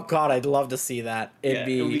 Oh God, I'd love to see that. It would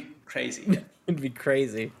be crazy. Yeah. It'd be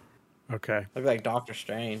crazy. Okay. Look like Doctor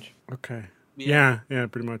Strange. Okay. Yeah. Yeah,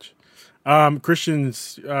 pretty much. Christian's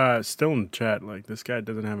still in the chat. Like, this guy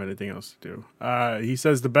doesn't have anything else to do. He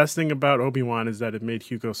says the best thing about Obi-Wan is that it made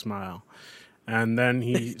Hugo smile. And then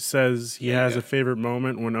he says he has a favorite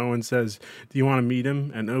moment when Owen says, "Do you want to meet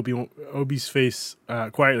him?" And Obi's face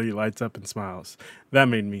quietly lights up and smiles. That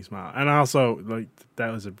made me smile. And also, like,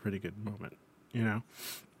 that was a pretty good moment, you know?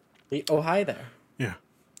 Oh, hi there. Yeah.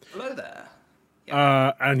 Hello there.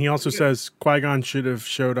 And he also says Qui-Gon should have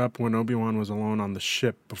showed up when Obi-Wan was alone on the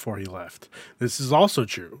ship before he left. This is also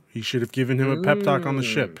true. He should have given him a pep talk on the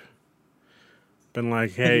ship. Been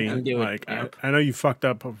like, hey, like, I know you fucked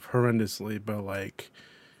up horrendously, but like,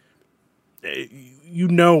 you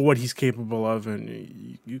know what he's capable of,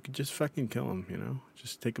 and you could just fucking kill him, you know?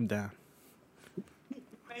 Just take him down.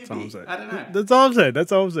 Maybe. That's all I'm saying. I don't know.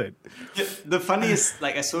 That's all I'm saying. The funniest,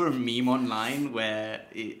 like, I saw a meme online where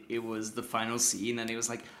it was the final scene, and it was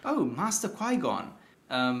like, "Oh, Master Qui-Gon,"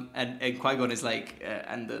 and Qui-Gon is like,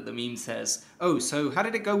 and the meme says, "Oh, so how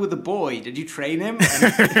did it go with the boy? Did you train him?"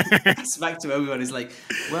 And it's back to Obi-Wan. Is like,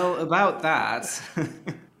 "Well, about that."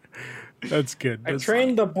 That's good. I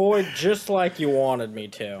trained the boy just like you wanted me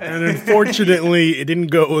to. And unfortunately, it didn't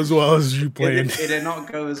go as well as you planned. It did not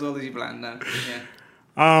go as well as you planned, no. Yeah.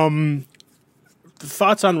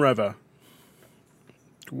 Thoughts on Reva?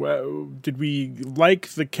 Well, did we like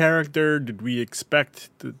the character? Did we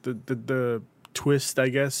expect the twist, I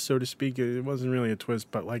guess, so to speak? It wasn't really a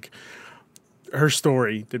twist, but like her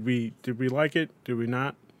story. Did we like it? Did we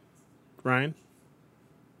not? Ryan?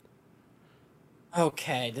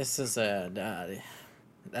 Okay, this is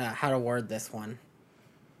how to word this one.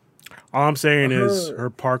 All I'm saying is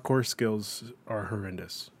her parkour skills are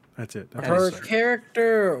horrendous. That's it. Her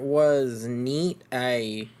character was neat.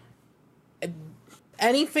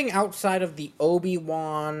 Anything outside of the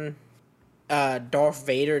Obi-Wan, Darth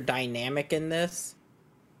Vader dynamic in this,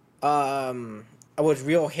 was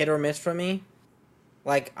real hit or miss for me.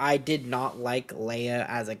 Like, I did not like Leia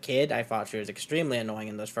as a kid. I thought she was extremely annoying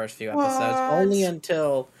in those first few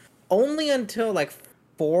episodes. Only until like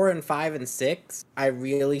 4 and 5 and 6, I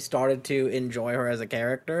really started to enjoy her as a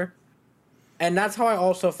character. And that's how I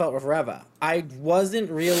also felt with Reva. I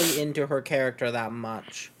wasn't really into her character that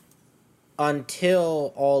much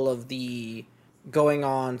until all of the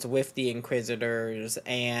going-ons with the Inquisitors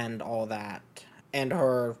and all that. And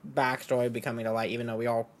her backstory becoming to light, even though we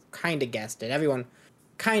all kind of guessed it. Everyone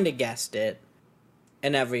kind of guessed it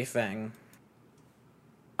and everything.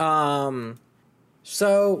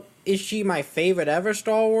 So, is she my favorite ever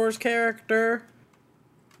Star Wars character?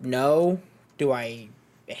 No. Do I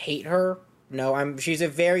hate her? No, she's a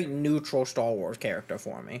very neutral Star Wars character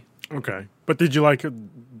for me. Okay. But did you like,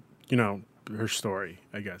 her story,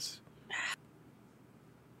 I guess?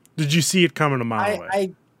 Did you see it coming a mile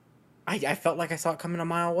away? I felt like I saw it coming a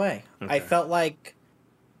mile away. Okay. I felt like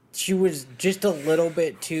she was just a little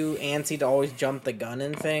bit too antsy to always jump the gun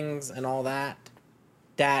and things and all that.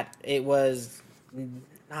 That it was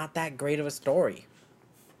not that great of a story.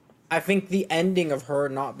 I think the ending of her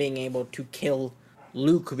not being able to kill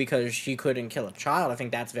Luke because she couldn't kill a child, I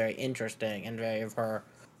think that's very interesting and very of her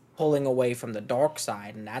pulling away from the dark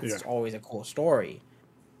side, and that's always a cool story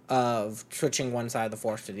of switching one side of the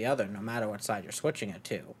Force to the other, no matter what side you're switching it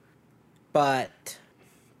to. But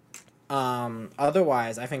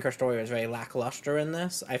otherwise, I think her story was very lackluster in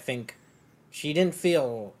this. I think she didn't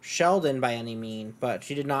feel Sheldon by any means, but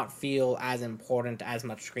she did not feel as important, as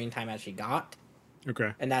much screen time as she got.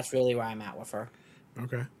 Okay. And that's really where I'm at with her.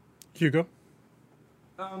 Okay. Hugo?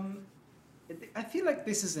 I feel like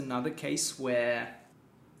this is another case where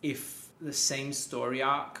if the same story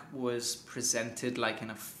arc was presented like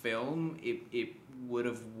in a film, it would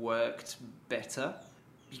have worked better.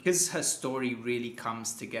 Because her story really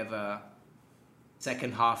comes together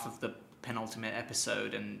second half of the penultimate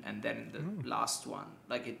episode and then the last one.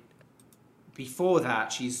 Like, it before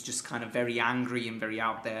that, she's just kind of very angry and very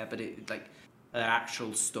out there, but her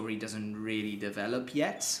actual story doesn't really develop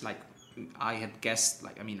yet. Like, I had guessed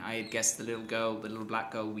the little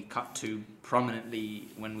black girl we cut to prominently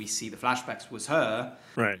when we see the flashbacks was her.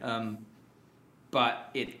 Right. But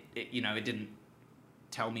it didn't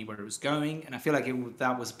tell me where it was going, and I feel like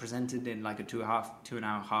that was presented in like a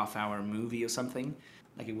 2.5 hour movie or something.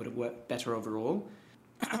 Like, it would have worked better overall.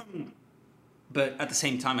 But at the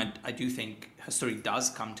same time, I do think her story does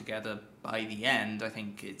come together by the end. I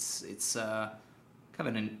think it's kind of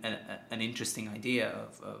an interesting idea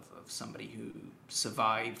of somebody who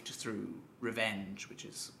survived through revenge, which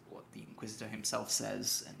is what the Inquisitor himself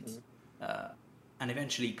says, and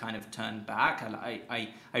eventually kind of turned back. I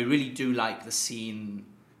really do like the scene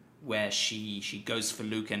where she goes for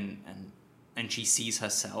Luke and she sees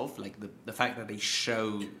herself, like the fact that they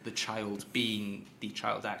show the child being the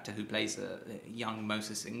child actor who plays a young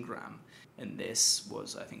Moses Ingram in this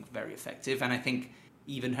was, I think, very effective. And I think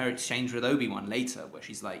even her exchange with Obi-Wan later, where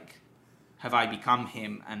she's like, have I become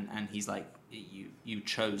him? And he's like, you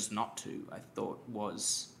chose not to, I thought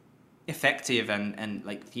was effective and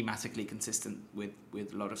like thematically consistent with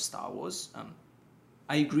a lot of Star Wars.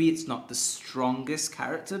 I agree it's not the strongest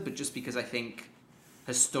character, but just because I think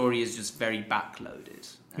her story is just very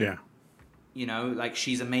backloaded. And, you know, like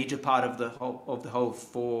she's a major part of the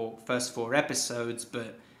whole first four episodes,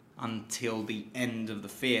 but until the end of the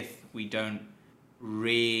fifth, we don't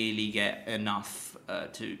really get enough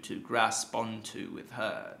to grasp onto with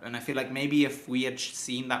her. And I feel like maybe if we had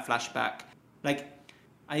seen that flashback, like,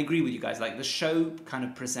 I agree with you guys, like the show kind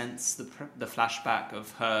of presents the flashback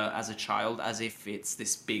of her as a child as if it's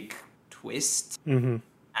this big twist,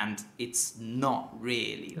 and it's not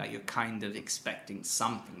really. Like, you're kind of expecting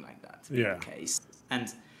something like that to be the case. And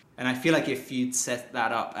I feel like if you'd set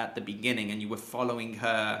that up at the beginning and you were following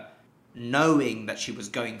her knowing that she was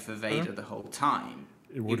going for Vader the whole time,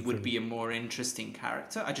 it would be a more interesting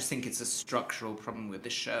character. I just think it's a structural problem with the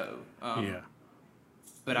show.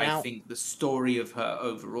 But now, I think the story of her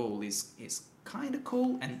overall is kind of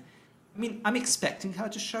cool. And I mean, I'm expecting her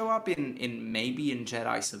to show up in maybe in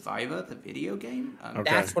Jedi Survivor, the video game.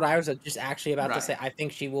 That's what I was just actually about to say. I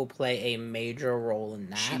think she will play a major role in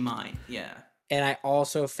that. She might, yeah. And I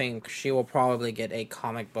also think she will probably get a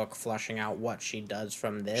comic book fleshing out what she does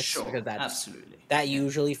from this. Sure, because absolutely. That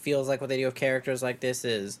usually feels like what they do with characters like this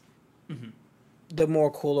is the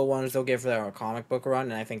more cooler ones they'll give their comic book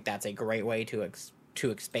run, and I think that's a great way to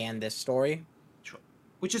expand this story. Sure.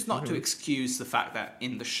 Which is not to excuse the fact that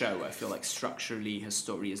in the show, I feel like structurally her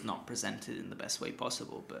story is not presented in the best way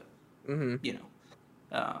possible, but, you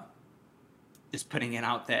know, just putting it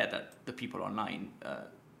out there that the people online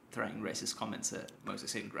throwing racist comments at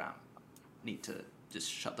Moses Ingram need to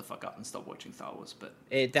just shut the fuck up and stop watching Star Wars. But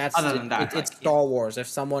other than that, it's Star Wars. If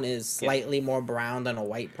someone is slightly more brown than a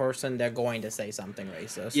white person, they're going to say something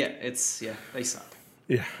racist. Yeah, they suck.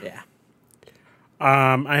 Yeah.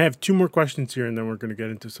 I have two more questions here, and then we're going to get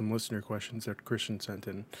into some listener questions that Christian sent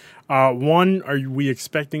in. One, are we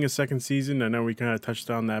expecting a second season? I know we kind of touched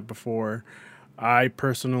on that before. I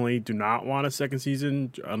personally do not want a second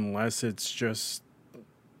season unless it's just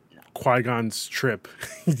Qui-Gon's trip.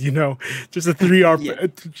 You know, just a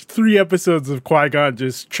 3 episodes of Qui-Gon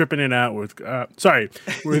just tripping it out with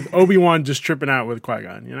with Obi-Wan just tripping out with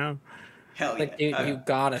Qui-Gon, you know? Hell like, dude, you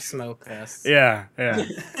gotta smoke this. Yeah.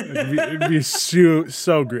 It'd be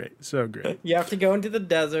so great. You have to go into the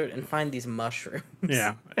desert and find these mushrooms.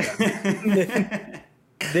 Yeah.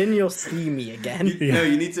 Then you'll see me again. No,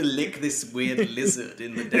 you need to lick this weird lizard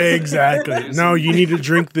in the desert. Exactly. No, you need to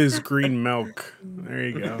drink this green milk. There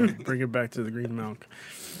you go. Bring it back to the green milk.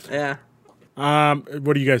 Yeah.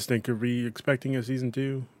 What do you guys think? Are we expecting a season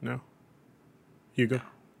 2? No? Hugo?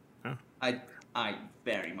 No? I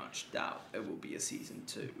very much doubt there will be a season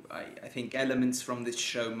 2. I think elements from this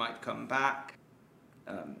show might come back.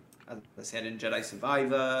 As I said, in Jedi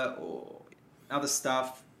Survivor or other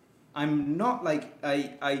stuff. I'm not like...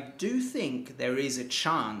 I do think there is a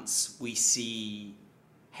chance we see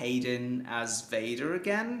Hayden as Vader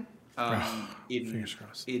again. Fingers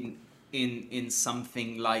crossed. In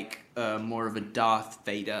something like more of a Darth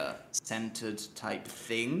Vader-centered type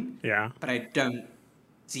thing. Yeah. But I don't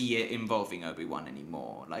see it involving Obi-Wan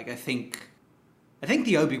anymore. Like, I think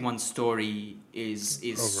the Obi-Wan story is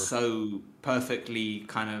so perfectly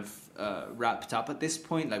kind of wrapped up at this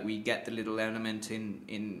point. Like, we get the little element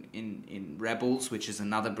in Rebels, which is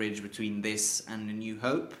another bridge between this and A New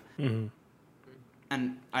Hope. Mm-hmm.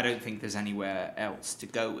 And I don't think there's anywhere else to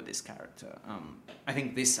go with this character. I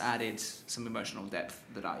think this added some emotional depth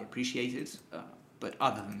that I appreciated. But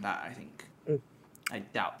other than that, I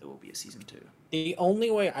doubt there will be a season 2. The only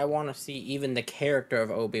way I want to see even the character of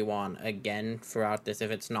Obi-Wan again throughout this, if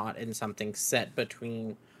it's not in something set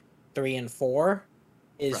between 3 and 4,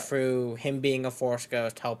 is through him being a Force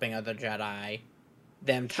ghost, helping other Jedi,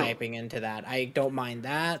 them typing into that. I don't mind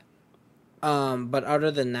that. But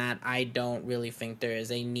other than that, I don't really think there is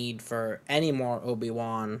a need for any more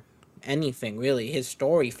Obi-Wan anything, really. His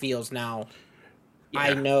story feels now... Yeah.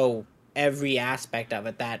 I know every aspect of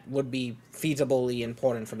it that would be feasibly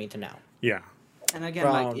important for me to know. Yeah. And again,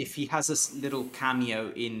 like, if he has a little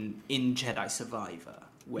cameo in Jedi Survivor...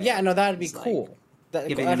 Yeah, no, that'd be cool.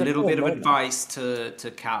 giving a little bit of advice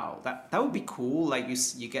to Cal. That would be cool. Like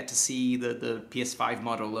you get to see the PS5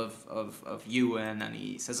 model of Ewan, and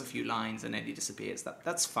he says a few lines and then he disappears.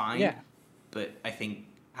 That's fine. Yeah. But I think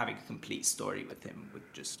having a complete story with him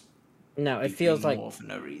would just it feels like more for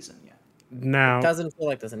no reason. Yeah. Now it doesn't feel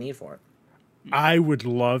like there's a need for it. I would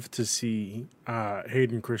love to see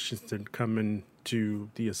Hayden Christensen come into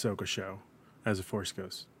the Ahsoka show as a Force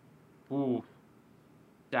Ghost. Ooh,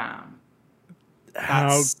 damn!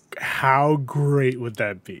 How great would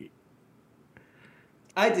that be?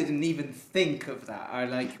 I didn't even think of that.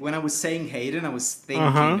 When I was saying Hayden, I was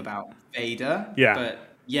thinking about Vader. Yeah, but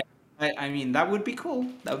yeah, I mean that would be cool.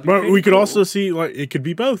 That would be. But we could cool. also see it could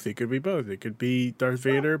be both. It could be both. It could be Darth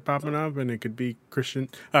Vader popping up, and it could be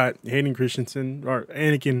Hayden Christensen or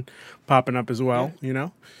Anakin popping up as well. Yeah. You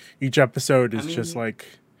know, each episode is just like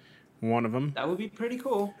one of them. That would be pretty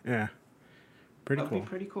cool. Yeah, That would be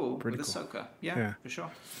pretty cool with Ahsoka. Yeah, for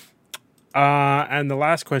sure. And the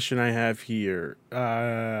last question I have here,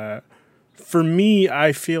 for me,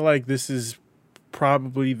 I feel like this is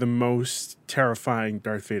probably the most terrifying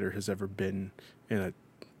Darth Vader has ever been in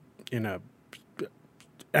a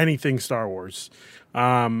anything Star Wars.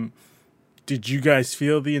 Did you guys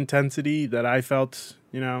feel the intensity that I felt?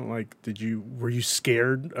 You know, like, were you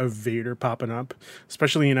scared of Vader popping up,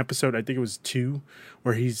 especially in episode, I think it was 2,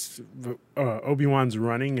 where Obi-Wan's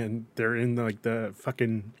running and they're in the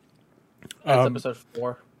fucking. That's episode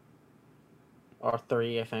 4 or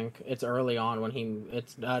 3, I think. It's early on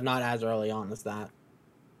it's not as early on as that.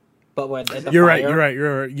 But when You're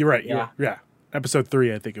right. Yeah. Episode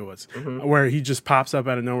 3, I think it was, where he just pops up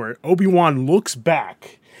out of nowhere. Obi-Wan looks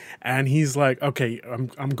back, and he's like, "Okay,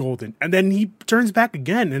 I'm golden," and then he turns back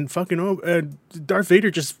again, and fucking Darth Vader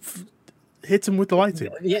just hits him with the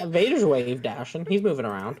lightsaber. Yeah, Vader's wave dashing. He's moving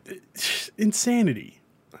around. Insanity.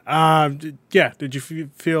 Yeah. Did you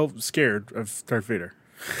feel scared of Darth Vader?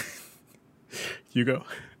 Hugo?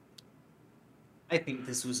 I think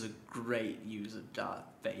this was a great use of Darth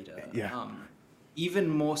Vader. Yeah. Even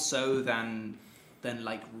more so than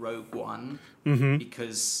like Rogue One,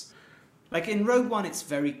 because like in Rogue One it's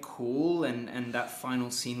very cool, and that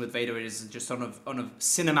final scene with Vader is just on a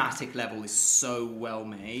cinematic level is so well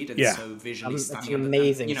made and so visually stunning. It's an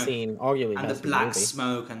amazing scene, arguably, and the black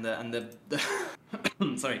smoke and the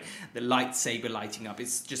sorry, the lightsaber lighting up.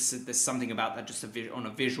 It's just there's something about that just on a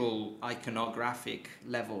visual iconographic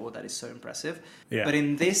level that is so impressive. Yeah. But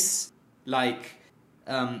in this,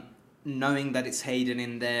 knowing that it's Hayden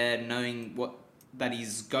in there, knowing that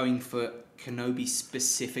he's going for Kenobi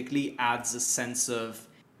specifically adds a sense of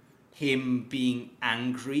him being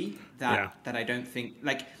angry that I don't think,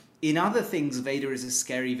 like, in other things Vader is a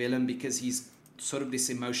scary villain because he's sort of this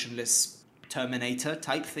emotionless Terminator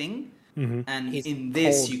type thing. And he's in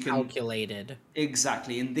this you can calculated.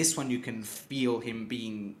 Exactly. In this one you can feel him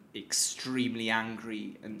being extremely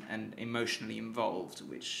angry and emotionally involved,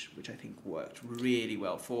 which I think worked really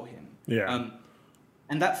well for him. Yeah.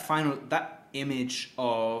 And that image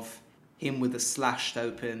of him with a slashed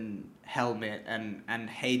open helmet and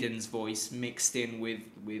Hayden's voice mixed in with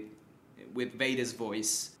Vader's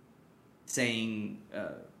voice saying,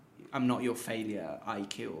 "I'm not your failure. I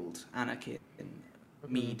killed Anakin.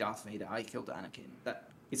 Me, Darth Vader, I killed Anakin."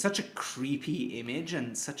 It's such a creepy image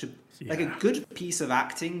and such a good piece of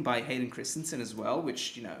acting by Hayden Christensen as well,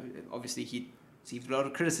 which, obviously he received a lot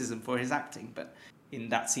of criticism for his acting, but in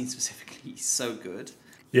that scene specifically, he's so good.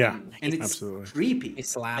 Yeah, and it's absolutely creepy.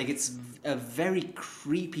 It's it's a very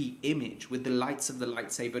creepy image with the lights of the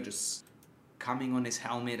lightsaber just coming on his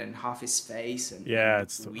helmet and half his face and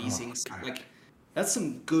it's wheezing. That's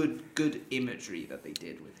some good imagery that they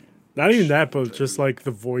did with him. Not even that, but just like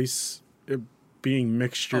the voice being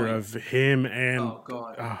mixture of him and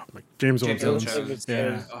James Earl Jones. It was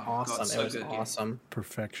awesome. It was awesome.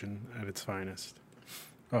 Perfection at its finest.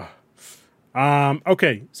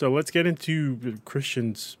 Okay, so let's get into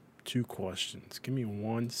Christian's 2 questions. Give me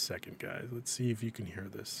 1 second, guys. Let's see if you can hear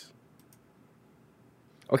this.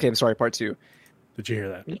 Okay, I'm sorry, part 2. Did you hear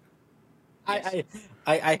that?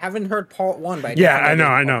 I haven't heard part 1, but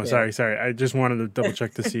I know. Sorry. I just wanted to double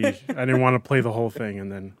check to see. I didn't want to play the whole thing,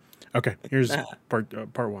 and then here's part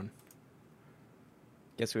 1.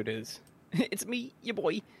 Guess who it is? It's me, your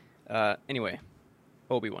boy. Anyway,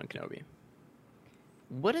 Obi-Wan Kenobi.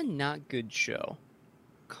 What a not good show.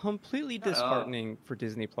 Completely disheartening for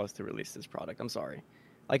Disney Plus to release this product. I'm sorry.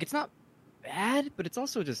 Like, it's not bad, but it's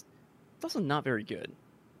also not very good.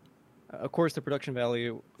 Of course, the production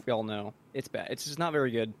value, we all know, it's bad. It's just not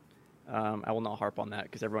very good. I will not harp on that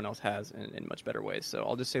because everyone else has in much better ways. So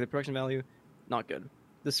I'll just say the production value, not good.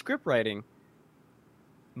 The script writing,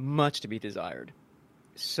 much to be desired.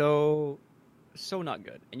 so not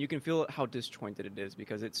good, and you can feel how disjointed it is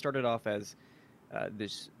because it started off as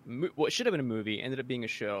what should have been a movie, ended up being a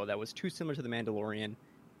show that was too similar to The Mandalorian,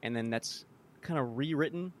 and then that's kind of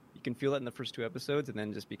rewritten. You can feel that in the first 2 episodes, and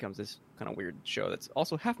then just becomes this kind of weird show that's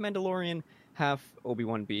also half Mandalorian, half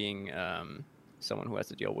Obi-Wan being someone who has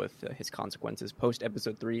to deal with his consequences post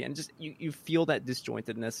episode 3, and just you feel that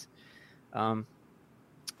disjointedness.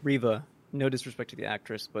 Reva, no disrespect to the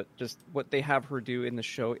actress, but just what they have her do in the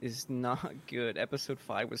show is not good. Episode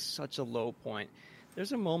 5 was such a low point.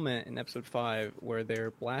 There's a moment in episode 5 where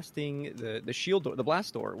they're blasting the shield door, the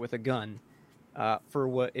blast door with a gun for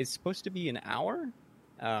what is supposed to be an hour,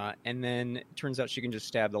 and then it turns out she can just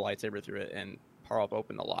stab the lightsaber through it and power up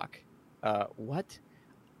open the lock. What?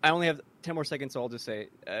 I only have 10 more seconds, so I'll just say,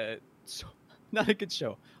 not a good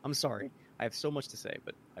show. I'm sorry. I have so much to say,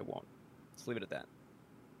 but I won't. Let's leave it at that.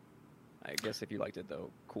 I guess if you liked it,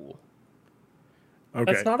 though, cool.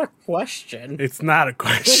 Okay. That's not a question. It's not a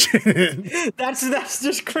question. That's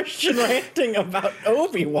just Christian ranting about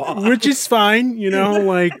Obi-Wan. Which is fine,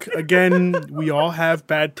 like, again, we all have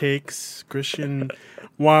bad takes. Christian,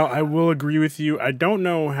 while I will agree with you, I don't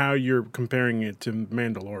know how you're comparing it to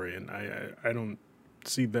Mandalorian. I don't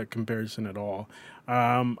see that comparison at all.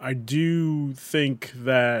 I do think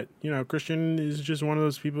that, Christian is just one of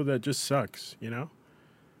those people that just sucks,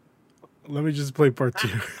 Let me just play part 2.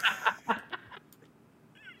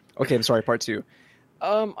 Okay, I'm sorry, part 2.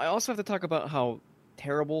 I also have to talk about how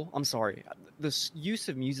terrible, I'm sorry, the use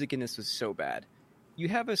of music in this was so bad. You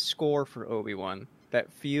have a score for Obi-Wan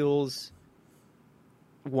that feels,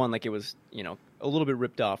 one, like it was, a little bit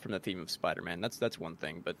ripped off from the theme of Spider-Man. That's one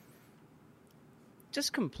thing, but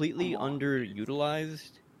just completely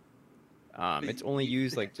underutilized. It's only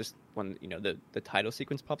used, like, just when, the title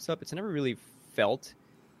sequence pops up. It's never really felt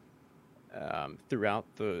throughout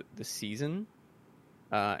the season.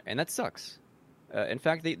 And that sucks. In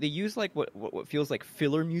fact, they use like what feels like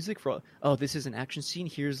filler music for, this is an action scene.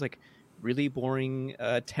 Here's like really boring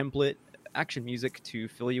template action music to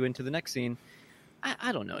fill you into the next scene.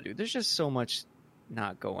 I don't know, dude. There's just so much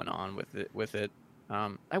not going on with it.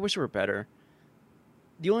 I wish it were better.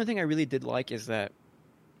 The only thing I really did like is that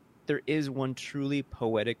there is one truly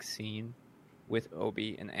poetic scene with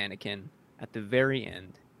Obi and Anakin at the very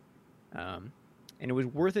end. And it was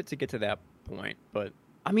worth it to get to that point, but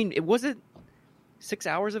I mean, it wasn't 6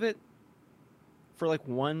 hours of it for like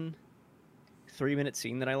one 3-minute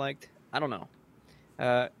scene that I liked. I don't know.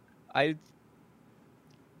 I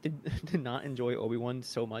did not enjoy Obi-Wan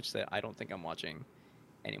so much that I don't think I'm watching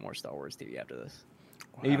any more Star Wars TV after this.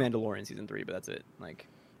 Wow. Maybe Mandalorian season 3, but that's it. Like,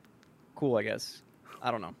 cool, I guess.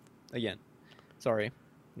 I don't know. Again, sorry,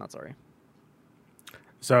 not sorry.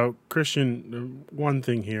 So, Christian, one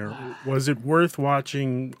thing here. Was it worth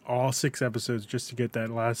watching all 6 episodes just to get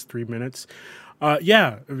that last 3 minutes?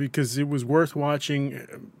 Yeah, because it was worth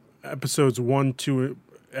watching episodes 1, 2,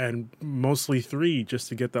 and mostly 3 just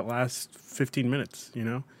to get that last 15 minutes,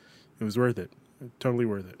 It was worth it. Totally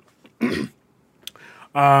worth it.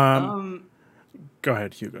 Go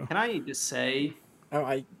ahead, Hugo. Can I just say...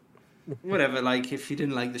 Whatever, like, if you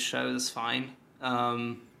didn't like the show, that's fine.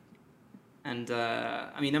 And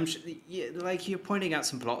I mean, I'm like, you're pointing out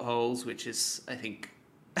some plot holes, which is, I think,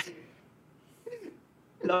 I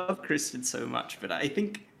love Kristen so much, but I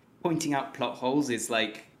think pointing out plot holes is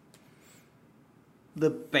like the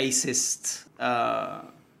basest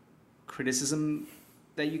criticism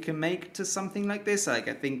that you can make to something like this. Like,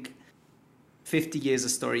 I think 50 years of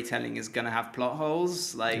storytelling is gonna have plot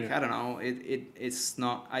holes. Like, yeah. I don't know, it's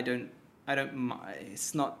not. I don't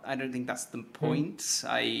think that's the point.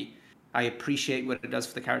 I appreciate what it does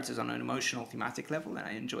for the characters on an emotional, thematic level, and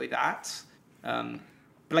I enjoy that. But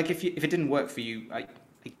like, if it didn't work for you, I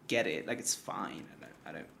get it. Like, it's fine.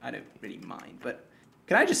 I don't really mind. But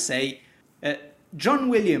can I just say, John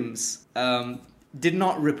Williams did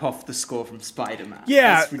not rip off the score from Spider-Man.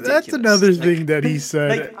 Yeah, that's another thing that he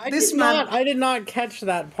said. Like, I did not catch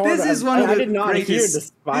that part. This is one of the I did not greatest, hear the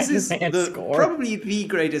Spider-Man score. Probably the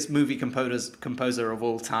greatest movie composer of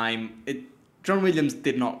all time. John Williams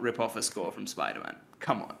did not rip off a score from Spider-Man.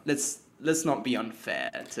 Come on, let's not be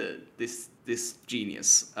unfair to this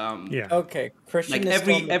genius. Yeah. Okay, Christian.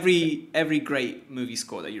 Like every great movie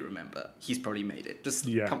score that you remember, he's probably made it. Just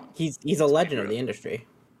come on. He's a legend of the industry.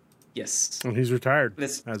 Yes. And he's retired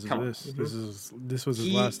as of this. Mm-hmm. This was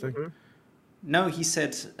his last thing. No, he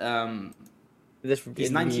said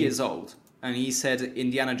he's 90 years old. And he said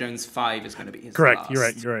Indiana Jones 5 is going to be his Correct.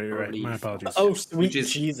 last. You're right. My apologies. Oh, sweet which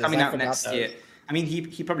is Jesus! coming out next year. I mean,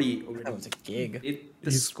 he probably that was a gig.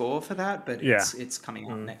 The score for that, but it's coming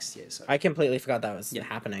out next year. So I completely forgot that was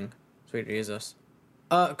happening. Sweet Jesus.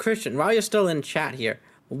 Christian, while you're still in chat here,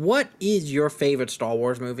 what is your favorite Star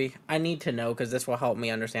Wars movie? I need to know because this will help me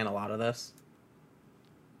understand a lot of this.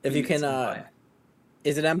 If you can,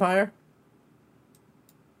 is it Empire?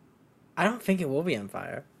 I don't think it will be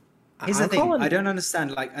Empire. Here's the thing. I don't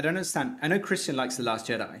understand. I don't understand. I know Christian likes The Last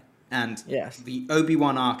Jedi, and yes, the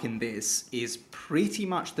Obi-Wan arc in this is pretty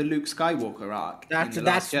much the Luke Skywalker arc in The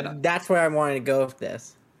Last Jedi. That's where I wanted to go with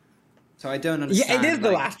this. So I don't understand. Yeah, it is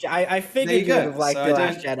The Last Jedi. I figured you would have liked The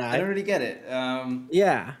Last Jedi. I don't really get it.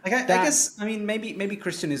 Yeah. I guess, I mean, maybe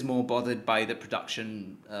Christian is more bothered by the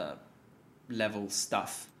production level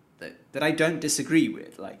stuff that I don't disagree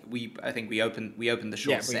with. Like, I think we opened the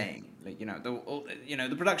show saying, like,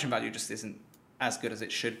 the production value just isn't as good as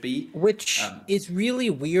it should be. Which is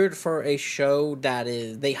really weird for a show that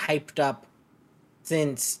they hyped up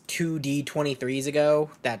since 2D23s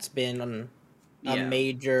ago. That's been a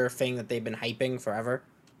major thing that they've been hyping forever.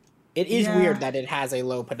 It is weird that it has a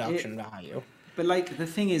low production value. But, like, the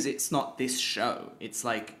thing is, it's not this show. It's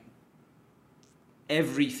like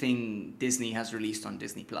everything Disney has released on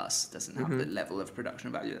Disney Plus doesn't have the level of production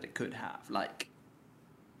value that it could have. Like,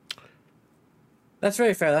 that's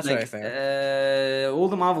very fair. Very fair. All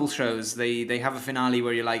the Marvel shows, they have a finale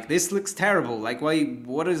where you're like, this looks terrible. Like, why?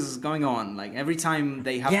 What is going on? Like, every time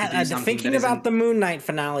they have to do something. Thinking about the Moon Knight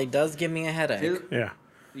finale does give me a headache.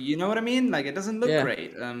 You know what I mean? Like, it doesn't look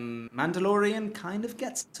great. Mandalorian kind of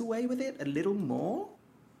gets away with it a little more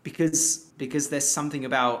because there's something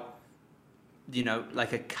about,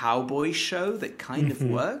 like a cowboy show that kind of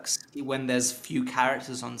works when there's few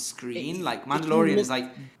characters on screen. Like, Mandalorian is like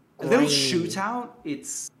a little shootout.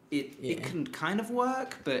 It can kind of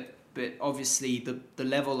work, but obviously the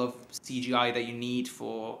level of CGI that you need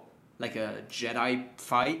for like a Jedi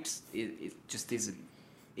fight, it just isn't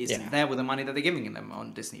there with the money that they're giving them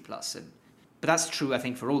on Disney Plus. But that's true, I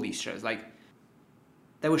think, for all these shows. Like,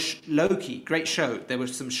 there was Loki, great show. There were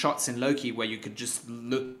some shots in Loki where you could just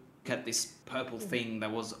look at this purple thing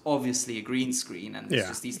that was obviously a green screen, and it's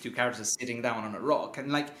just these two characters sitting down on a rock,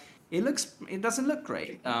 and like it doesn't look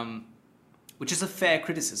great, which is a fair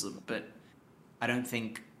criticism, but I don't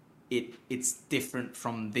think it's different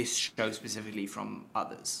from this show specifically from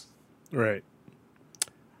others. Right.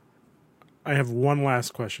 I have one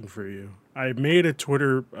last question for you. I made a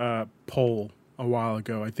Twitter poll a while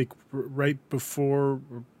ago, I think right before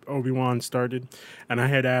Obi-Wan started, and I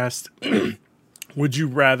had asked, would you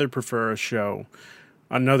rather prefer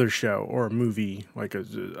another show or a movie, like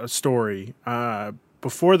a story,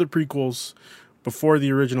 before the prequels, before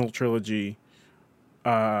the original trilogy,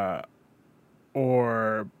 before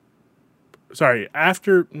the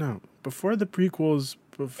prequels,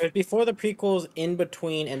 before the prequels, in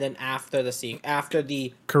between, and then after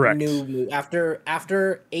the correct new movie, after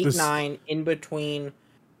 8, 9, in between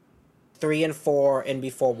 3 and 4, and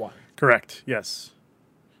before 1. Correct. Yes.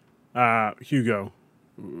 Hugo,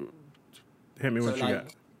 hit me what you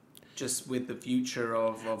got. Just with the future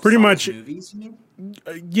of pretty much movies, you mean?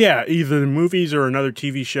 Yeah, either the movies or another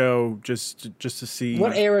TV show, just to see.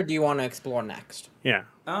 What era do you want to explore next? Yeah.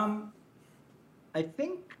 I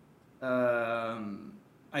think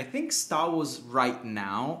Star Wars right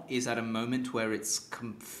now is at a moment where it's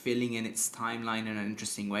filling in its timeline in an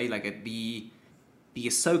interesting way. Like the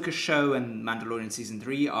Ahsoka show and Mandalorian season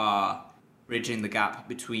 3 are bridging the gap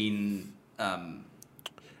between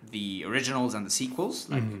the originals and the sequels.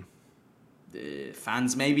 Like, the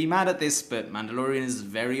fans may be mad at this, but Mandalorian is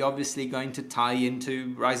very obviously going to tie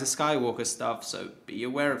into Rise of Skywalker stuff, so be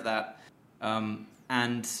aware of that.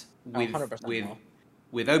 And with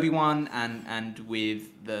Obi-Wan and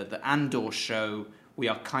with the Andor show, we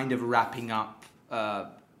are kind of wrapping up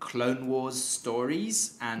Clone Wars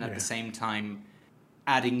stories, and at the same time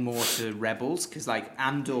adding more to Rebels, because like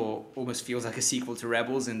Andor almost feels like a sequel to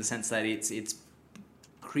Rebels in the sense that it's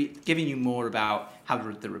giving you more about how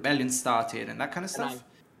the rebellion started and that kind of stuff.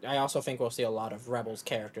 I also think we'll see a lot of Rebels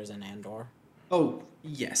characters in Andor. Oh,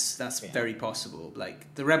 yes, that's very possible.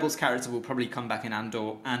 Like, the Rebels character will probably come back in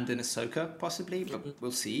Andor and in Ahsoka, possibly, but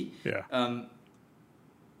we'll see. Yeah.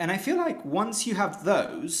 And I feel like once you have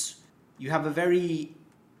those, you have a very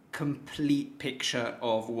complete picture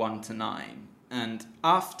of 1 to 9. And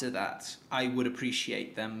after that, I would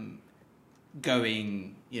appreciate them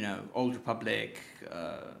going, Old Republic,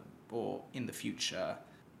 or in the future.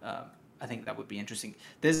 I think that would be interesting.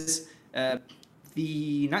 There's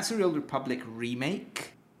the Knights of the Old Republic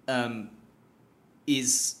remake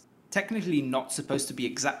is technically not supposed to be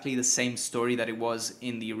exactly the same story that it was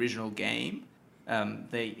in the original game.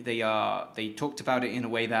 They talked about it in a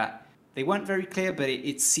way that they weren't very clear, but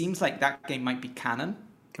it seems like that game might be canon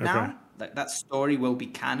now. that story will be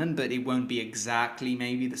canon, but it won't be exactly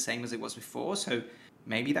maybe the same as it was before. So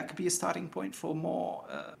maybe that could be a starting point for more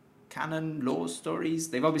canon lore stories.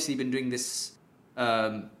 They've obviously been doing this.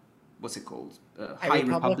 What's it called? High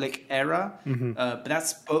Republic era, but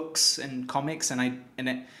that's books and comics, there's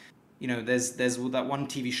that one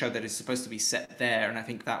TV show that is supposed to be set there, and I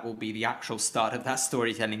think that will be the actual start of that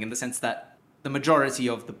storytelling, in the sense that the majority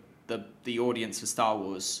of the audience for Star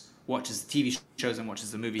Wars watches the TV shows and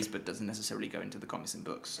watches the movies, but doesn't necessarily go into the comics and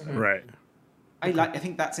books. Right. I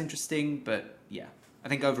think that's interesting, but yeah, I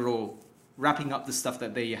think overall wrapping up the stuff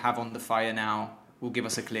that they have on the fire now will give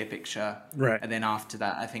us a clear picture. Right. And then after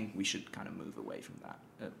that, I think we should kind of move away from that.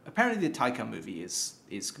 Apparently, the Taika movie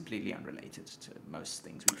is completely unrelated to most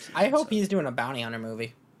things we've seen. I hope he's doing a bounty hunter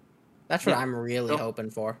movie. That's what I'm really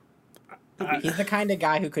hoping for. He's the kind of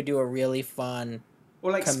guy who could do a really fun,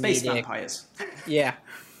 or like comedic... space vampires. Yeah.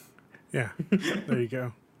 Yeah. There you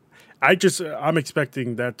go. I'm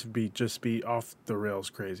expecting that to be off the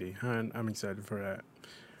rails crazy. I'm excited for that.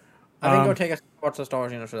 I think go take a watch the Star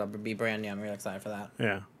Wars universe. That would be brand new. I'm really excited for that.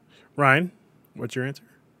 Yeah. Ryan, what's your answer?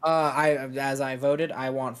 As I voted, I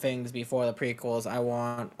want things before the prequels. I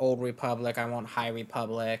want Old Republic. I want High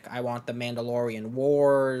Republic. I want the Mandalorian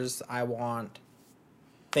Wars. I want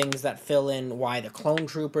things that fill in why the Clone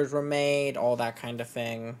Troopers were made, all that kind of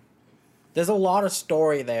thing. There's a lot of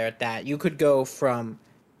story there that you could go from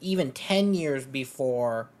even 10 years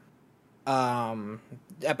before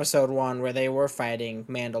episode 1, where they were fighting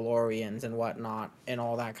Mandalorians and whatnot and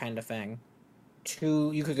all that kind of thing,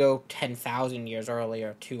 to you could go 10,000 years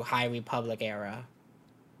earlier to High Republic era.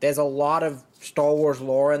 There's a lot of Star Wars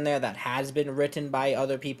lore in there that has been written by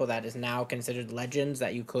other people that is now considered legends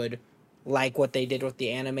that you could, like what they did with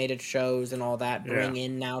the animated shows and all that, bring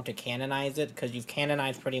in now to canonize it, because you've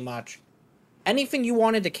canonized pretty much anything you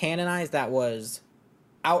wanted to canonize that was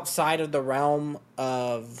outside of the realm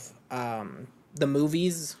of the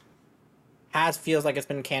movies feels like it's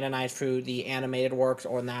been canonized through the animated works,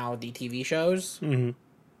 or now the TV shows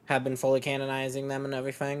have been fully canonizing them and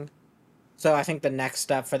everything. So I think the next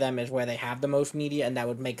step for them is where they have the most media, and that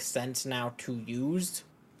would make sense now to use,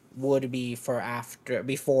 would be before episode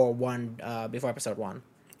 1.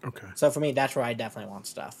 Okay. So for me, that's where I definitely want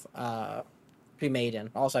stuff to be made in.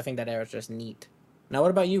 Also, I think that era is just neat. Now,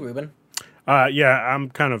 what about you, Ruben? Yeah,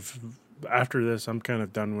 after this, I'm kind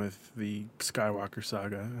of done with the Skywalker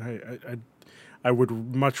saga. I would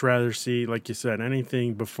much rather see, like you said,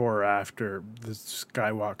 anything before or after the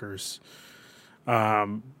Skywalkers.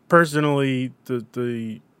 Personally,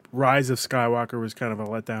 the rise of Skywalker was kind of a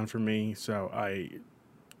letdown for me, so I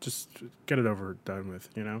just get it over done with,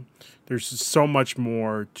 There's so much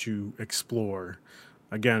more to explore.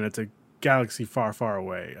 Again, it's a galaxy far, far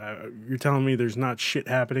away. You're telling me there's not shit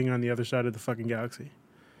happening on the other side of the fucking galaxy?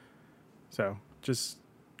 So, just,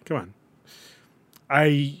 come on.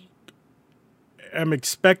 I am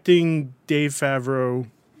expecting Jon Favreau,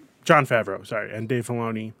 and Dave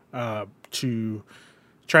Filoni to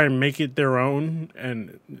try and make it their own.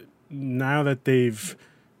 And now that they've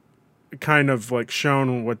kind of like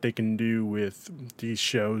shown what they can do with these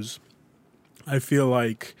shows, I feel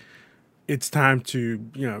like it's time to,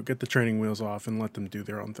 get the training wheels off and let them do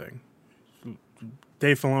their own thing.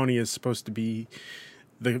 Dave Filoni is supposed to be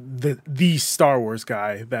the Star Wars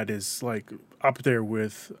guy that is like up there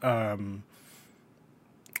with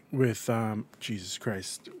Jesus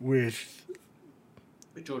Christ, with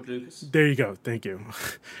George Lucas. There you go. Thank you.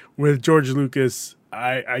 With George Lucas,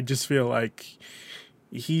 I just feel like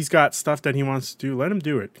he's got stuff that he wants to do. Let him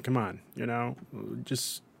do it. Come on,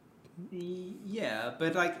 just. Yeah,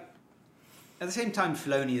 but like at the same time,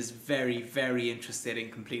 Filoni is very, very interested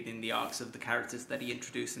in completing the arcs of the characters that he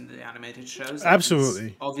introduced in the animated shows. Absolutely.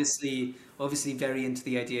 He's obviously very into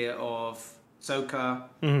the idea of Ahsoka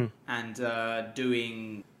and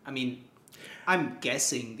doing. I mean, I'm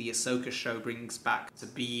guessing the Ahsoka show brings back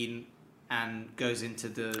Sabine and goes into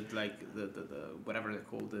the whatever they're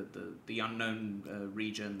called, the unknown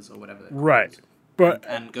regions or whatever. Right, but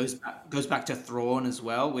and goes back to Thrawn as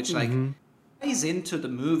well, which plays into the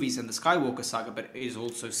movies and the Skywalker saga, but is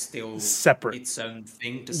also still separate, its own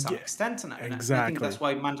thing to some extent. And exactly. I think that's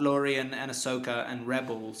why Mandalorian and Ahsoka and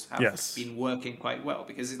Rebels have been working quite well,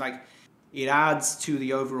 because it's like it adds to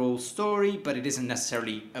the overall story, but it isn't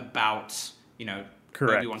necessarily about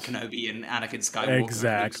Obi-Wan Kenobi and Anakin Skywalker.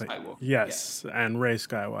 Exactly. And Luke Skywalker. Yes, and Rey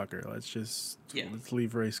Skywalker. Let's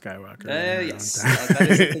leave Rey Skywalker. Yes, that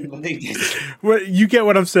is the thing that they did. Well, you get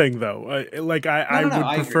what I'm saying, though. I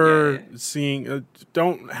would prefer seeing.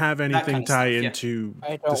 Don't have anything tie into the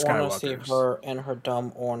Skywalkers. I don't want to see her and her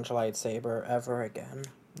dumb orange lightsaber ever again.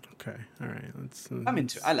 Okay, all right. I'm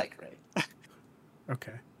into. I like Rey.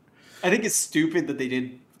 Okay. I think it's stupid that they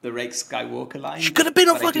did the Rey Skywalker line. She could have been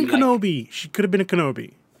a but I fucking do like- Kenobi. She could have been a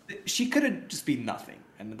Kenobi. She could have just been nothing,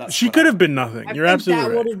 and that's She what could I- have been nothing. I You're think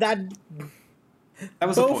absolutely right. That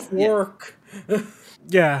was the both point. Yeah. work.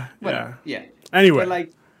 Yeah. Well, Yeah. yeah. Anyway. But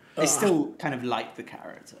like, I still kind of like the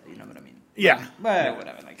character. You know what I mean? Yeah. Like, well,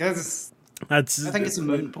 whatever. Like, I think it's a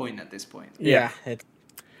moot point at this point. Yeah.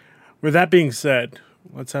 With that being said,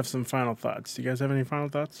 let's have some final thoughts. Do you guys have any final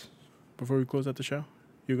thoughts before we close out the show?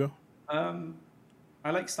 Hugo?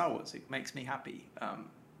 I like Star Wars. It makes me happy.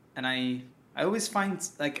 And I always find,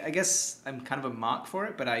 like, I guess I'm kind of a mark for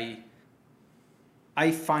it, but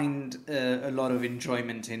I find a lot of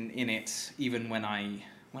enjoyment in it, even when I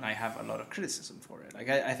have a lot of criticism for it. Like,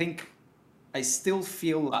 I think I still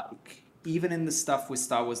feel like even in the stuff with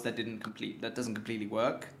Star Wars that doesn't completely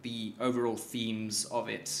work, the overall themes of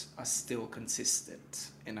it are still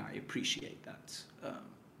consistent, and I appreciate that.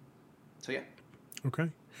 So yeah. Okay.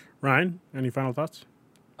 Ryan, any final thoughts?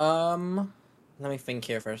 Let me think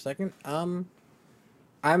here for a second. I'm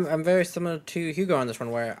very similar to Hugo on this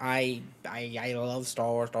one, where I love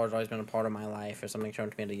Star Wars. Star Wars has always been a part of my life. It's something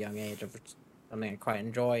shown to me at a young age. Of something I quite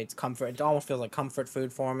enjoy. It's comfort. It almost feels like comfort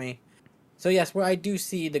food for me. So yes, where I do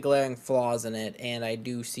see the glaring flaws in it, and I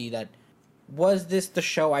do see that, was this the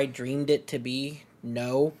show I dreamed it to be?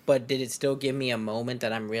 No, but did it still give me a moment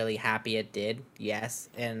that I'm really happy it did? Yes,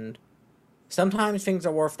 and sometimes things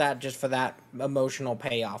are worth that just for that emotional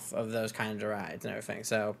payoff of those kinds of rides and everything.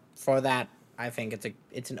 So for that, I think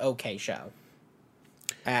it's an okay show.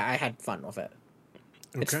 I had fun with it.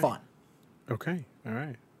 It's Okay. fun. Okay. All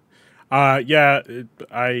right.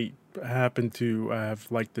 I happen to have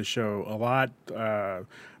liked the show a lot. There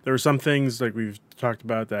were some things like we've talked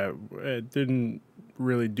about that it didn't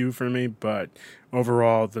really do for me, but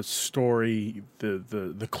overall the story,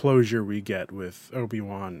 the closure we get with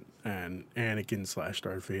Obi-Wan and Anakin /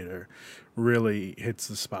 Darth Vader really hits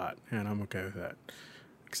the spot, and I'm okay with that.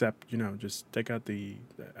 Except, just take out the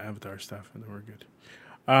Avatar stuff and then we're good.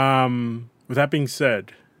 With that being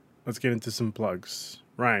said, let's get into some plugs.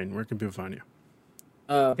 Ryan, where can people find you?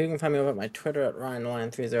 People can find me over at my Twitter at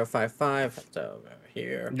RyanLion3055. That's over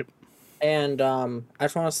here. Yep. And I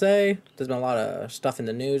just want to say, there's been a lot of stuff in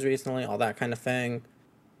the news recently, all that kind of thing.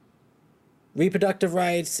 Reproductive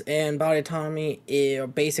rights and body autonomy are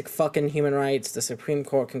basic fucking human rights. The Supreme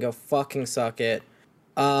Court can go fucking suck it.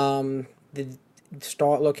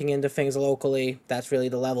 Start looking into things locally. That's really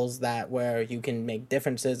the levels where you can make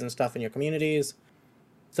differences and stuff in your communities.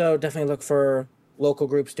 So definitely look for local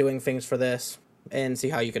groups doing things for this and see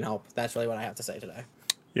how you can help. That's really what I have to say today.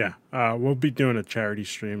 Yeah, we'll be doing a charity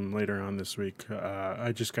stream later on this week.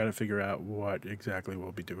 I just got to figure out what exactly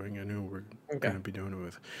we'll be doing and who we're going to be doing it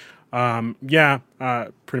with.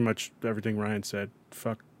 Pretty much everything Ryan said.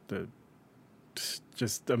 Fuck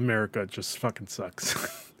just America just fucking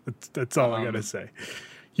sucks. that's all I got to say.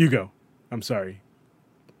 Hugo, I'm sorry.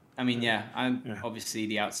 I mean, I'm obviously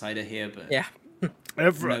the outsider here, but Yeah.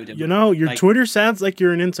 Your Twitter sounds like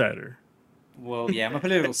you're an insider. Well, yeah, I'm a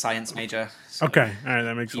political science major. So Okay, all right,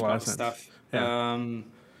 that makes a keep lot up of with sense. Stuff.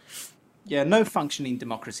 Yeah. No functioning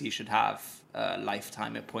democracy should have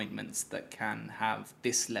lifetime appointments that can have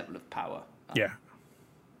this level of power. Yeah.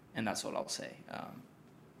 And that's all I'll say.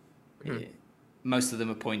 Most of them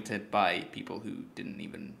appointed by people who didn't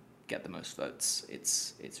even get the most votes.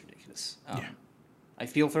 It's ridiculous. I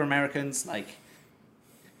feel for Americans. Like,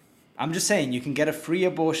 I'm just saying, you can get a free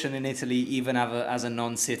abortion in Italy even as a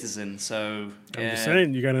non-citizen. So I'm just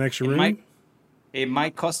saying, you got an extra room? It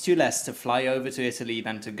might cost you less to fly over to Italy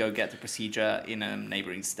than to go get the procedure in a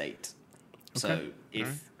neighboring state. Okay. So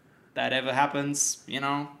if that ever happens,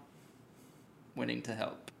 willing to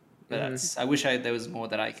help. But I wish there was more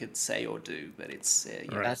that I could say or do, but it's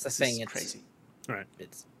that's the thing. It's crazy. Right.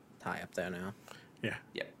 It's high up there now. Yeah.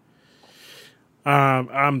 Yep.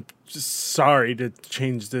 I'm just sorry to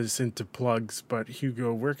change this into plugs, but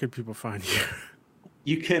Hugo, where can people find you?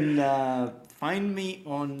 You can find me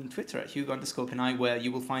on Twitter at Hugo_Pinai, where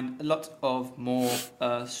you will find a lot of more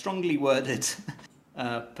strongly worded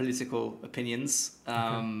political opinions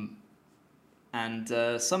and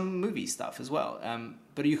some movie stuff as well.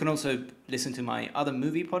 But you can also listen to my other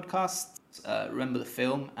movie podcasts, Remember the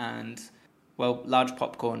Film and Large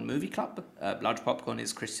Popcorn Movie Club. Large Popcorn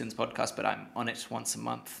is Christian's podcast, but I'm on it once a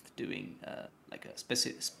month doing a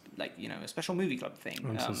special movie club thing.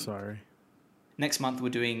 I'm so sorry. Next month we're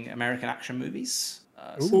doing American action movies.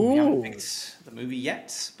 So we haven't picked the movie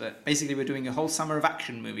yet, but basically we're doing a whole summer of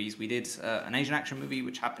action movies. We did an Asian action movie,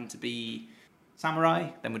 which happened to be Samurai.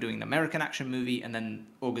 Then we're doing an American action movie, and then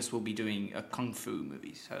August we'll be doing a Kung Fu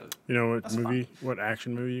movie. So what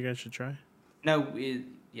action movie you guys should try? No,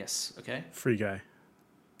 yes, okay. Free Guy.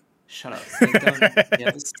 Shut up.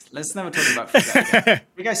 Like, let's never talk about Free Guy again.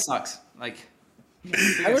 Free Guy sucks. Like, Free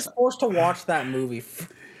I Guy was sucks. forced to watch that movie.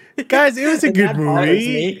 Guys, it was a And good that bothers movie.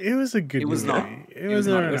 me. It was a good It was movie. not. It It was was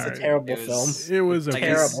not. It was a alright. terrible It was- film. It was Like, okay.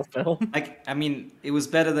 Terrible film. Like, I mean, it was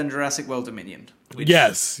better than Jurassic World Dominion. Which,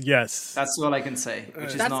 Yes. That's all I can say. Which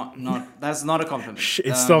is That's- that's not a compliment.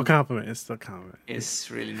 It's still a compliment. It's still a compliment.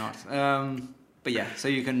 It's really not. But yeah, so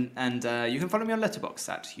you can follow me on Letterboxd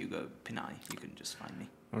at Hugo Pinai. You can just find me.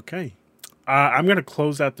 Okay. I'm going to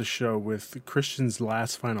close out the show with Christian's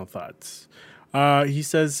last final thoughts. He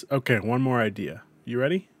says, okay, one more idea. You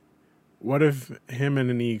ready? What if him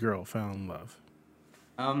and an e-girl fell in love?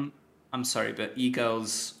 I'm sorry, but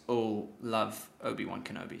e-girls all love Obi-Wan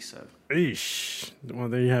Kenobi, so Eesh. Well,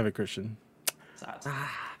 there you have it, Christian. sad.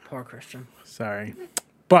 Poor Christian. Sorry.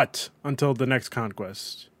 But until the next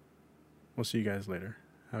conquest, we'll see you guys later.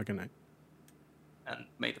 Have a good night. And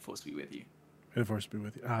may the force be with you. May the force be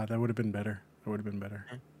with you. That would have been better. That would have been better.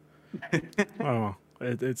 Oh, well.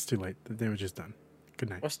 It's too late. The damage is done. Good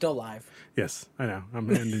night. We're still live. Yes, I know. I'm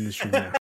ending the stream now.